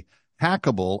from a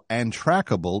hackable and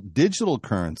trackable digital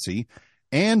currency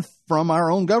and from our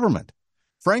own government.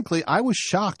 Frankly, I was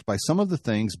shocked by some of the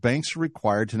things banks are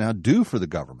required to now do for the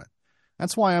government.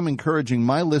 That's why I'm encouraging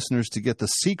my listeners to get The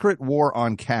Secret War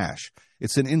on Cash.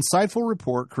 It's an insightful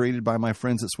report created by my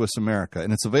friends at Swiss America,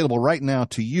 and it's available right now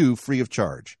to you free of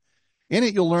charge. In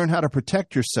it, you'll learn how to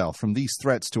protect yourself from these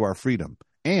threats to our freedom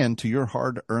and to your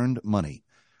hard-earned money.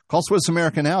 Call Swiss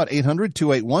America now at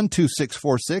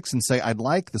 800-281-2646 and say, "I'd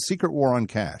like The Secret War on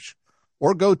Cash."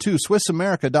 Or go to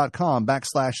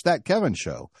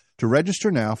SwissAmerica.com/ThatKevinShow to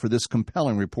register now for this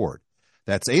compelling report.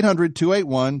 That's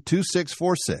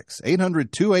 800-281-2646,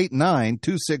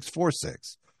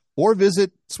 800-289-2646. Or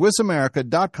visit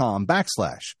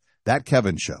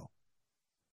SwissAmerica.com/ThatKevinShow.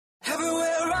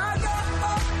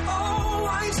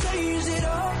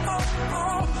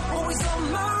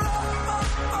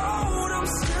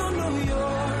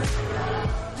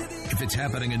 If it's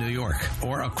happening in New York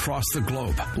or across the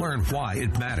globe, learn why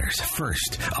it matters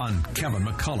first on Kevin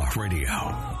McCullough Radio.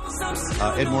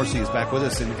 Ed Morrissey is back with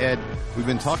us. And Ed, we've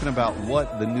been talking about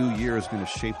what the new year is going to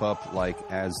shape up like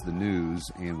as the news,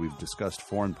 and we've discussed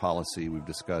foreign policy. We've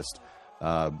discussed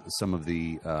some of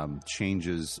the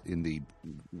changes in the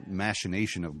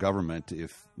machination of government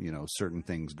if, certain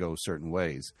things go certain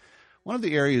ways. One of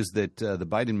the areas that the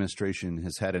Biden administration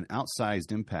has had an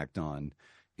outsized impact on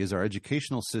is our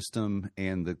educational system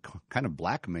and the kind of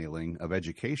blackmailing of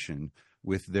education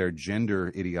with their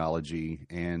gender ideology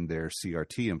and their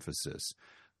CRT emphasis.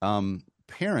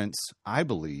 Parents, I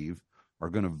believe, are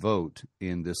going to vote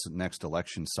in this next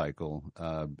election cycle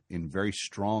in very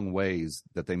strong ways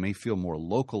that they may feel more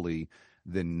locally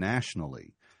than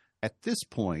nationally. At this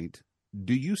point,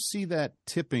 do you see that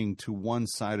tipping to one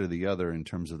side or the other in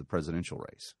terms of the presidential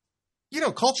race?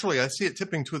 Culturally, I see it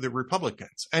tipping to the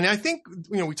Republicans. And I think,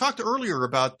 we talked earlier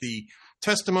about the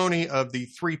testimony of the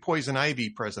three poison ivy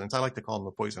presidents. I like to call them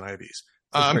the poison ivies.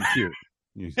 That's cute.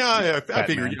 I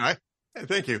figured,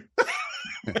 thank you.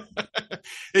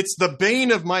 It's the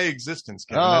bane of my existence,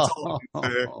 Kevin. That's all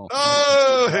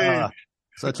hey.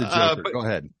 Such a joker. Go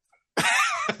ahead.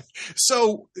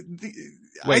 So,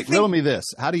 riddle me this.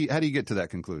 How do you get to that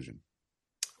conclusion?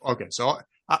 Okay, so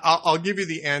I'll give you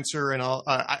the answer, and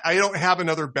I don't have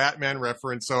another Batman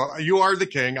reference, so you are the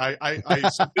king. I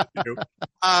submit to you.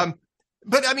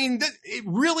 But I mean, it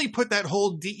really put that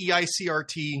whole DEI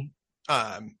CRT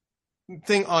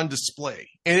thing on display,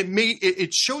 and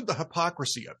it showed the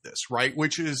hypocrisy of this, right?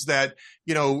 Which is that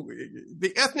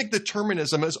the ethnic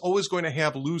determinism is always going to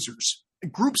have losers,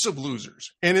 groups of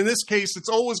losers, and in this case, it's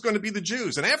always going to be the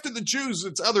Jews, and after the Jews,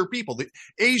 it's other people, the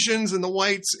Asians and the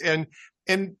whites, and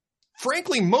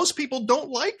frankly, most people don't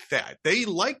like that. They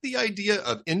like the idea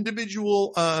of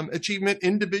individual achievement,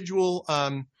 individual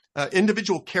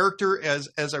individual character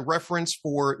as a reference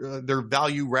for their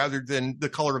value rather than the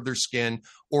color of their skin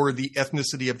or the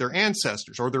ethnicity of their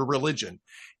ancestors or their religion.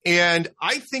 And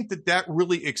I think that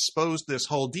really exposed this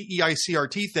whole DEI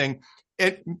CRT thing,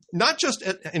 and not just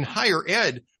in higher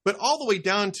ed, but all the way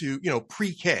down to,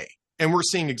 pre-K. And we're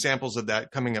seeing examples of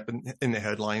that coming up in the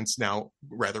headlines now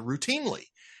rather routinely.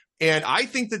 And I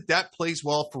think that plays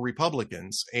well for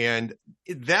Republicans, and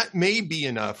that may be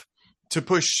enough to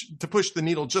push the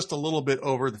needle just a little bit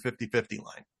over the 50-50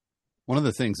 line. One of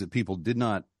the things that people did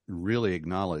not really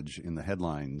acknowledge in the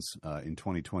headlines in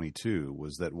 2022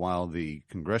 was that while the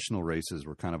congressional races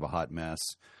were kind of a hot mess,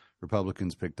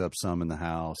 Republicans picked up some in the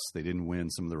House. They didn't win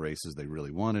some of the races they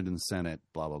really wanted in the Senate,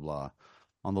 blah, blah, blah.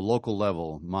 On the local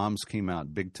level, moms came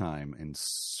out big time and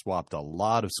swapped a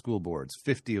lot of school boards.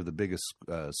 50 of the biggest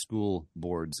school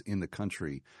boards in the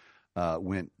country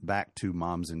went back to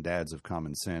moms and dads of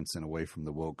common sense and away from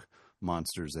the woke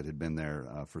monsters that had been there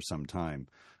for some time.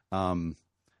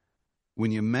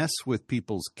 When you mess with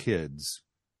people's kids,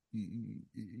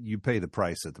 you pay the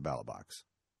price at the ballot box.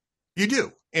 You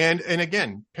do. And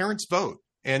again, parents vote,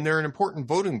 and they're an important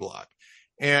voting bloc.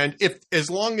 And as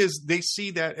long as they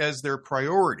see that as their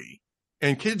priority,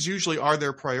 and kids usually are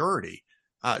their priority,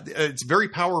 it's very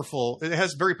powerful. It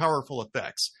has very powerful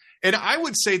effects. And I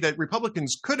would say that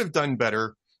Republicans could have done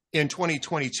better in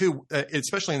 2022,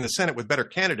 especially in the Senate, with better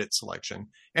candidate selection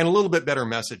and a little bit better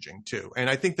messaging too. And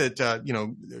I think that,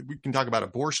 we can talk about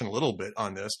abortion a little bit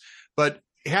on this, but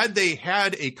had they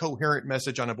had a coherent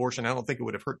message on abortion, I don't think it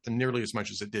would have hurt them nearly as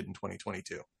much as it did in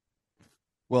 2022.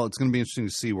 Well, it's going to be interesting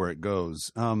to see where it goes.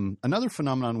 Another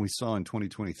phenomenon we saw in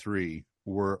 2023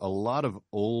 were a lot of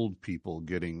old people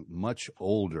getting much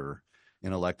older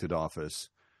in elected office.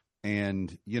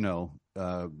 And,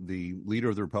 the leader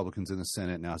of the Republicans in the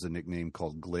Senate now has a nickname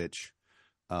called Glitch.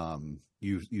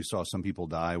 You saw some people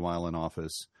die while in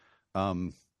office.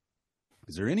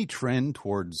 Is there any trend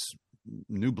towards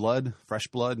new blood, fresh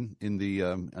blood on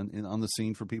the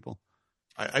scene for people?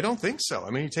 I don't think so. I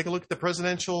mean, you take a look at the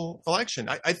presidential election.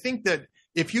 I think that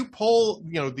if you poll,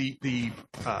 the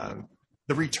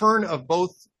return of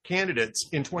both candidates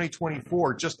in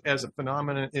 2024, just as a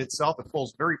phenomenon itself, it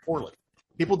polls very poorly.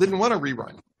 People didn't want a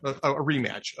rerun, a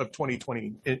rematch of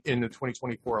 2020 in the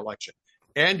 2024 election.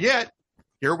 And yet,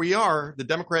 here we are. The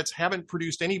Democrats haven't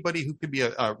produced anybody who could be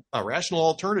a rational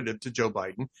alternative to Joe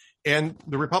Biden. And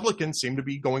the Republicans seem to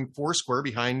be going foursquare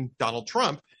behind Donald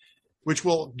Trump, which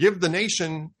will give the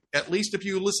nation, at least if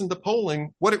you listen to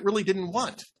polling, what it really didn't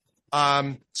want.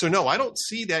 So, no, I don't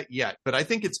see that yet, but I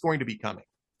think it's going to be coming.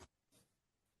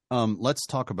 Let's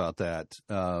talk about that.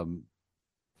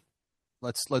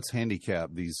 Let's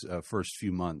handicap these first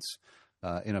few months.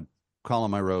 In a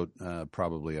column I wrote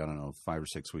probably, 5 or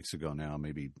 6 weeks ago now,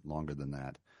 maybe longer than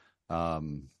that,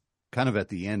 kind of at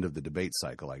the end of the debate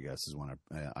cycle, I guess, is when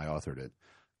I authored it.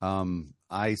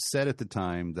 I said at the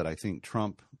time that I think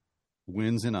Trump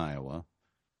wins in Iowa.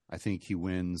 I think he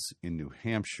wins in New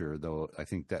Hampshire, though I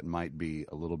think that might be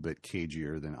a little bit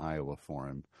cagier than Iowa for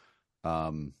him.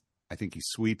 I think he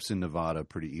sweeps in Nevada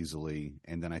pretty easily,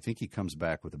 and then I think he comes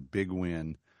back with a big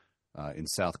win in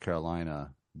South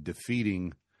Carolina,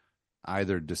 defeating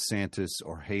either DeSantis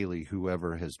or Haley,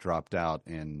 whoever has dropped out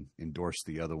and endorsed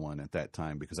the other one at that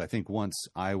time. Because I think once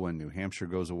Iowa and New Hampshire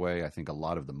goes away, I think a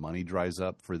lot of the money dries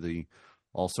up for the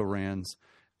also-rans,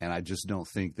 and I just don't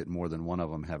think that more than one of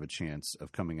them have a chance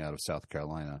of coming out of South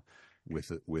Carolina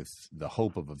with the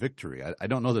hope of a victory. I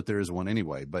don't know that there is one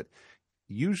anyway, but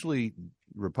usually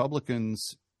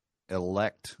Republicans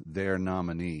elect their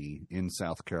nominee in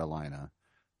South Carolina.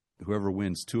 Whoever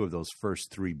wins two of those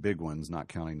first three big ones, not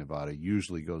counting Nevada,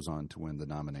 usually goes on to win the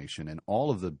nomination. And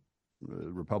all of the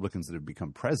Republicans that have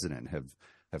become president have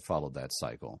followed that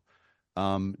cycle.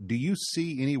 Do you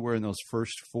see anywhere in those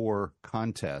first four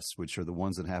contests, which are the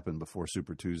ones that happened before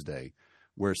Super Tuesday,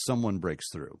 where someone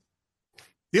breaks through?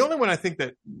 The only one I think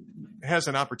that has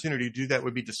an opportunity to do that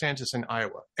would be DeSantis in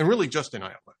Iowa, and really just in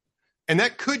Iowa. And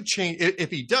that could change,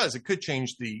 if he does, it could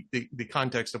change the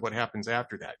context of what happens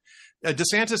after that.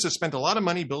 DeSantis has spent a lot of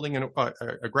money building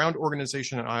a ground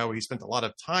organization in Iowa. He spent a lot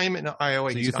of time in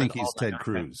Iowa. So you think he's Ted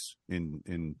Cruz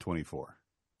in 24?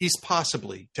 He's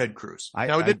possibly Ted Cruz.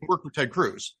 Now, it didn't work for Ted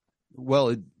Cruz. Well,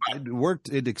 it worked.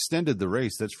 It extended the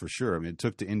race, that's for sure. I mean, it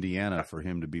took to Indiana for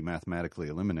him to be mathematically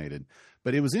eliminated.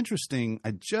 But it was interesting.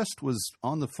 I just was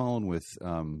on the phone with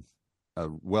a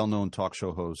well-known talk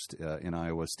show host in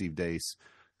Iowa, Steve Deace,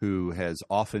 who has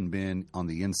often been on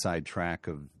the inside track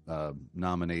of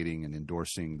nominating and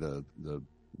endorsing the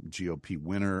GOP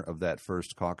winner of that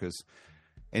first caucus.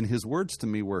 And his words to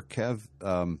me were, Kev,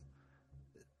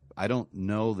 I don't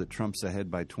know that Trump's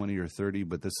ahead by 20 or 30,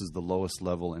 but this is the lowest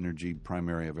level energy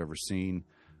primary I've ever seen.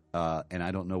 And I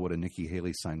don't know what a Nikki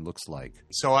Haley sign looks like.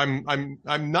 So I'm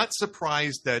not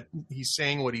surprised that he's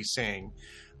saying what he's saying.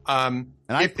 And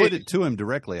I put it to him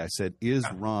directly. I said, does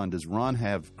Ron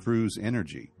have Cruz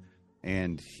energy?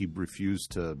 And he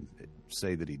refused to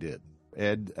say that he did.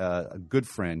 Ed, a good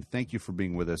friend, thank you for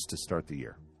being with us to start the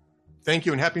year. Thank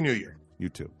you, and Happy New Year. You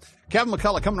too. Kevin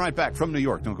McCullough coming right back from New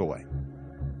York. Don't go away.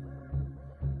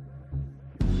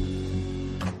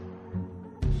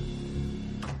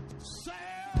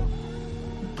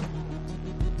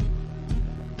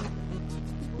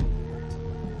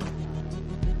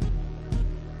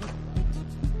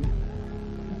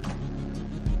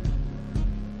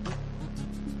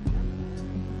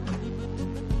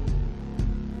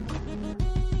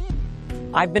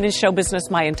 I've been in show business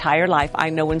my entire life. I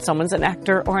know when someone's an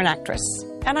actor or an actress.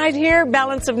 And I'd hear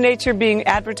Balance of Nature being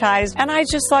advertised, and I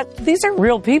just thought, these are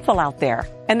real people out there.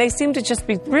 And they seem to just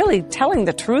be really telling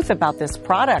the truth about this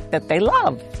product that they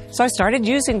love. So I started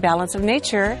using Balance of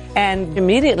Nature, and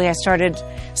immediately I started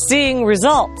seeing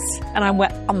results. And I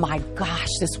went, oh my gosh,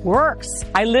 this works.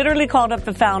 I literally called up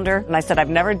the founder, and I said, I've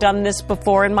never done this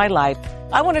before in my life.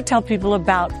 I want to tell people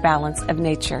about Balance of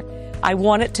Nature. I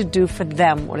want it to do for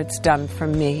them what it's done for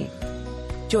me.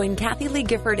 Join Kathy Lee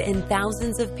Gifford and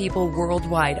thousands of people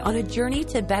worldwide on a journey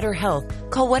to better health.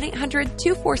 Call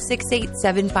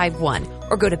 1-800-246-8751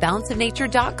 or go to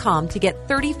balanceofnature.com to get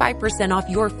 35% off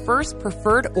your first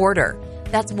preferred order.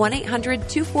 That's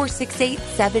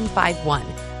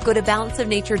 1-800-246-8751. Go to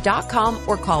balanceofnature.com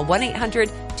or call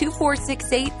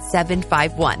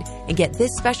 1-800-246-8751 and get this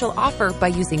special offer by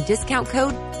using discount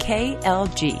code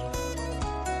KLG.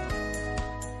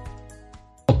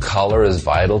 Color is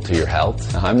vital to your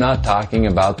health. I'm not talking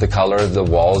about the color of the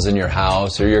walls in your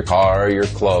house or your car or your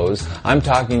clothes. I'm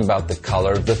talking about the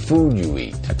color of the food you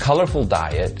eat. A colorful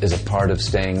diet is a part of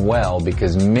staying well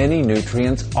because many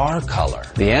nutrients are color.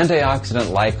 The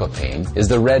antioxidant lycopene is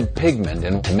the red pigment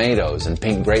in tomatoes and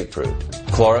pink grapefruit.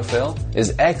 Chlorophyll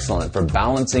is excellent for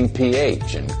balancing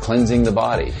pH and cleansing the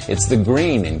body. It's the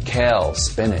green in kale,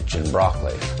 spinach, and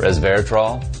broccoli.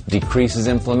 Resveratrol decreases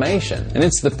inflammation, and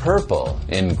it's the purple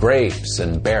in grapes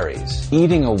and berries.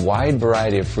 Eating a wide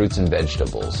variety of fruits and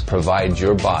vegetables provides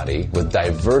your body with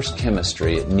diverse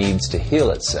chemistry it needs to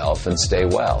heal itself and stay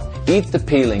well. Eat the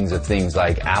peelings of things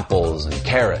like apples and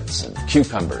carrots and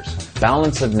cucumbers.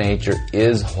 Balance of Nature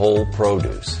is whole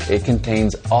produce. It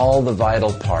contains all the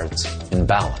vital parts in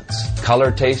balance.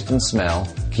 Color, taste, and smell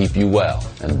keep you well,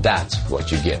 and that's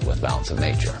what you get with Balance of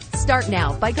Nature. Start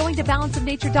now by going to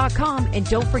balanceofnature.com and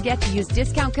don't forget to use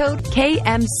discount code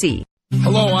KMC.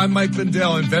 Hello, I'm Mike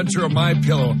Lindell, inventor of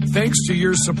MyPillow. Thanks to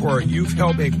your support, you've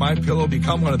helped make MyPillow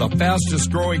become one of the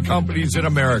fastest growing companies in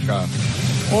America.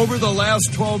 Over the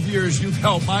last 12 years, you've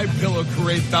helped MyPillow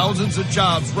create thousands of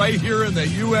jobs right here in the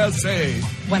USA.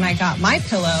 When I got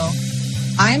MyPillow,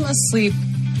 I'm asleep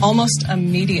almost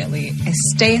immediately. I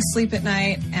stay asleep at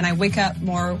night, and I wake up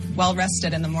more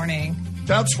well-rested in the morning.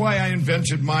 That's why I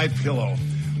invented MyPillow.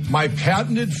 My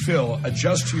patented fill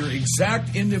adjusts to your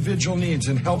exact individual needs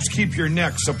and helps keep your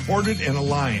neck supported and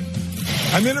aligned.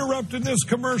 I'm interrupting this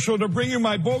commercial to bring you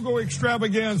my BOGO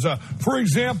extravaganza. For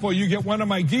example, you get one of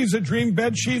my Giza Dream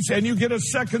bed sheets and you get a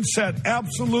second set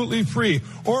absolutely free.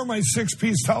 Or my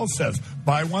 6-piece towel sets.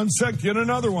 Buy one set, get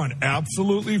another one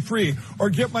absolutely free.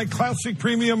 Or get my classic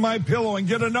premium MyPillow and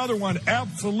get another one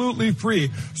absolutely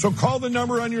free. So call the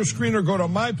number on your screen or go to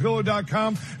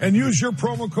MyPillow.com and use your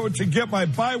promo code to get my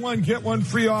buy one, get one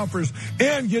free offers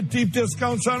and get deep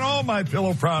discounts on all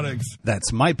MyPillow products.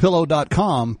 That's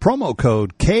MyPillow.com, promo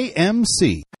code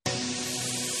KMC.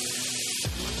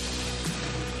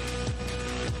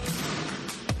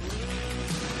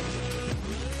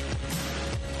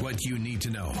 What you need to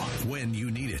know when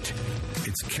you need it.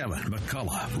 It's Kevin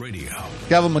McCullough Radio.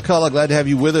 Kevin McCullough, glad to have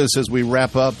you with us as we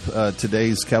wrap up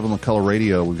today's Kevin McCullough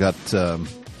Radio. We've got a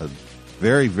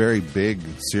very, very big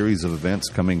series of events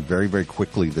coming very, very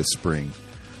quickly this spring.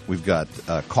 We've got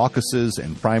caucuses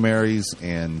and primaries,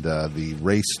 and the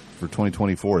race for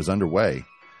 2024 is underway.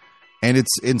 And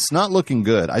it's not looking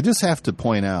good. I just have to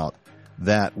point out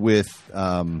that with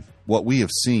what we have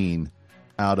seen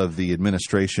out of the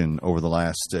administration over the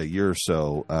last year or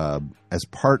so, as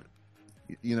part,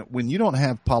 when you don't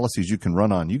have policies you can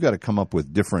run on, you got to come up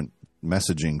with different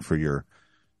messaging for your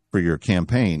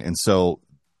campaign. And so,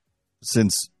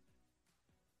 since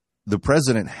the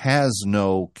president has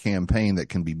no campaign that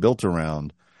can be built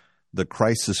around the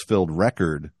crisis-filled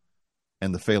record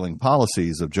and the failing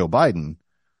policies of Joe Biden,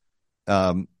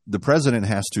 the president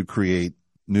has to create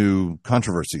new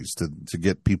controversies to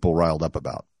get people riled up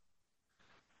about.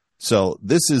 So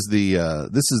this is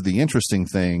the interesting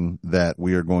thing that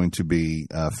we are going to be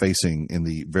facing in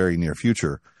the very near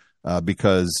future,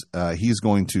 because he's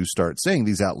going to start saying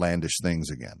these outlandish things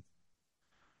again.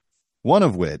 One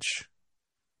of which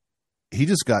he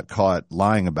just got caught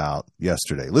lying about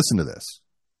yesterday. Listen to this.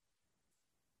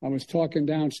 I was talking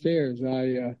downstairs.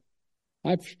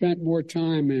 I've spent more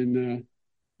time in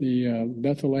the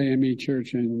Bethel AME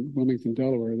Church in Wilmington,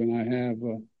 Delaware, than I have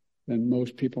than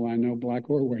most people I know, black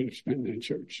or white, have spent in that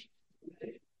church.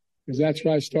 Because that's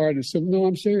where I started. I said, no,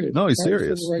 I'm serious. No, he's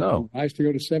serious. No. I used to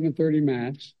go to 7:30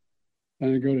 Mass,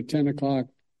 and I'd go to 10 o'clock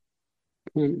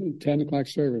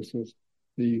service. Was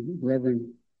the Reverend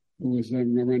who was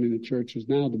then running the church is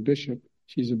now the bishop.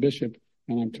 She's a bishop,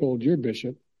 and I'm told your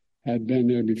bishop had been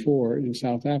there before in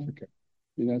South Africa.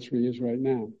 And that's where he is right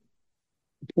now.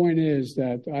 The point is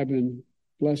that I've been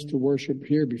blessed to worship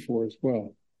here before as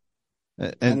well.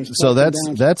 And so that's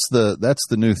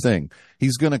the new thing.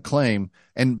 He's going to claim,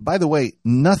 and by the way,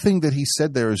 nothing that he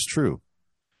said there is true.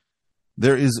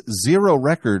 There is zero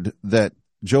record that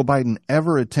Joe Biden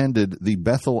ever attended the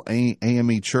Bethel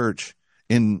AME Church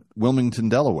in Wilmington,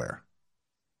 Delaware.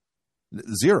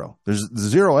 Zero. There's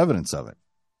zero evidence of it.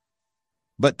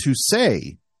 But to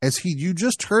say, as you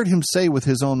just heard him say with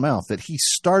his own mouth, that he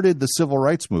started the civil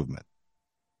rights movement.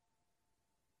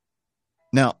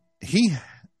 Now, he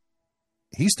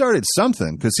started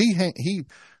something, because he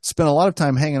spent a lot of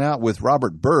time hanging out with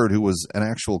Robert Byrd, who was an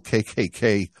actual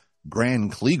KKK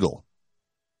Grand Kleagle.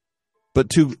 But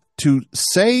to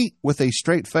say with a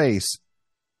straight face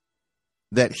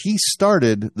that he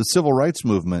started the civil rights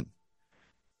movement,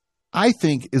 I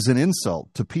think is an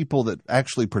insult to people that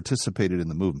actually participated in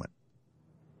the movement.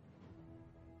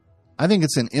 I think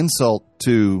it's an insult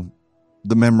to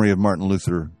the memory of Martin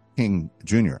Luther King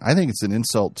Jr. I think it's an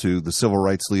insult to the civil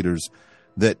rights leaders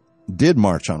that did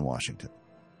march on Washington.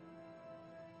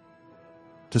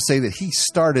 To say that he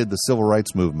started the civil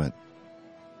rights movement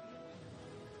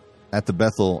at the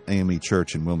Bethel AME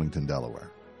Church in Wilmington,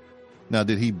 Delaware. Now,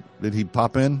 did he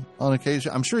pop in on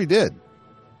occasion? I'm sure he did.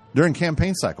 During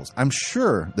campaign cycles, I'm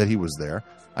sure that he was there.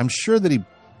 I'm sure that he,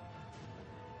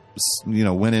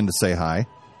 went in to say hi,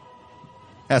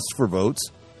 asked for votes.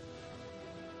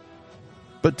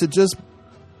 But to just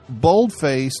bald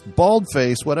face,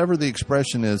 whatever the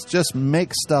expression is, just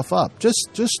make stuff up.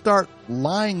 Just start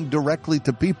lying directly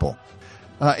to people.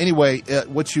 Anyway,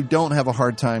 what you don't have a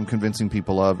hard time convincing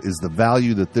people of is the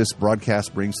value that this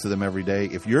broadcast brings to them every day.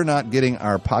 If you're not getting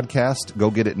our podcast,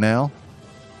 go get it now.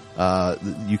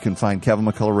 You can find Kevin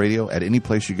McCullough Radio at any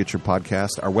place you get your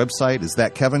podcast. Our website is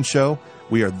That Kevin Show.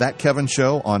 We are That Kevin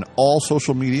Show on all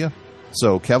social media.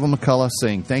 So Kevin McCullough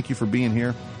saying thank you for being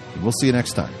here, and we'll see you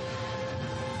next time.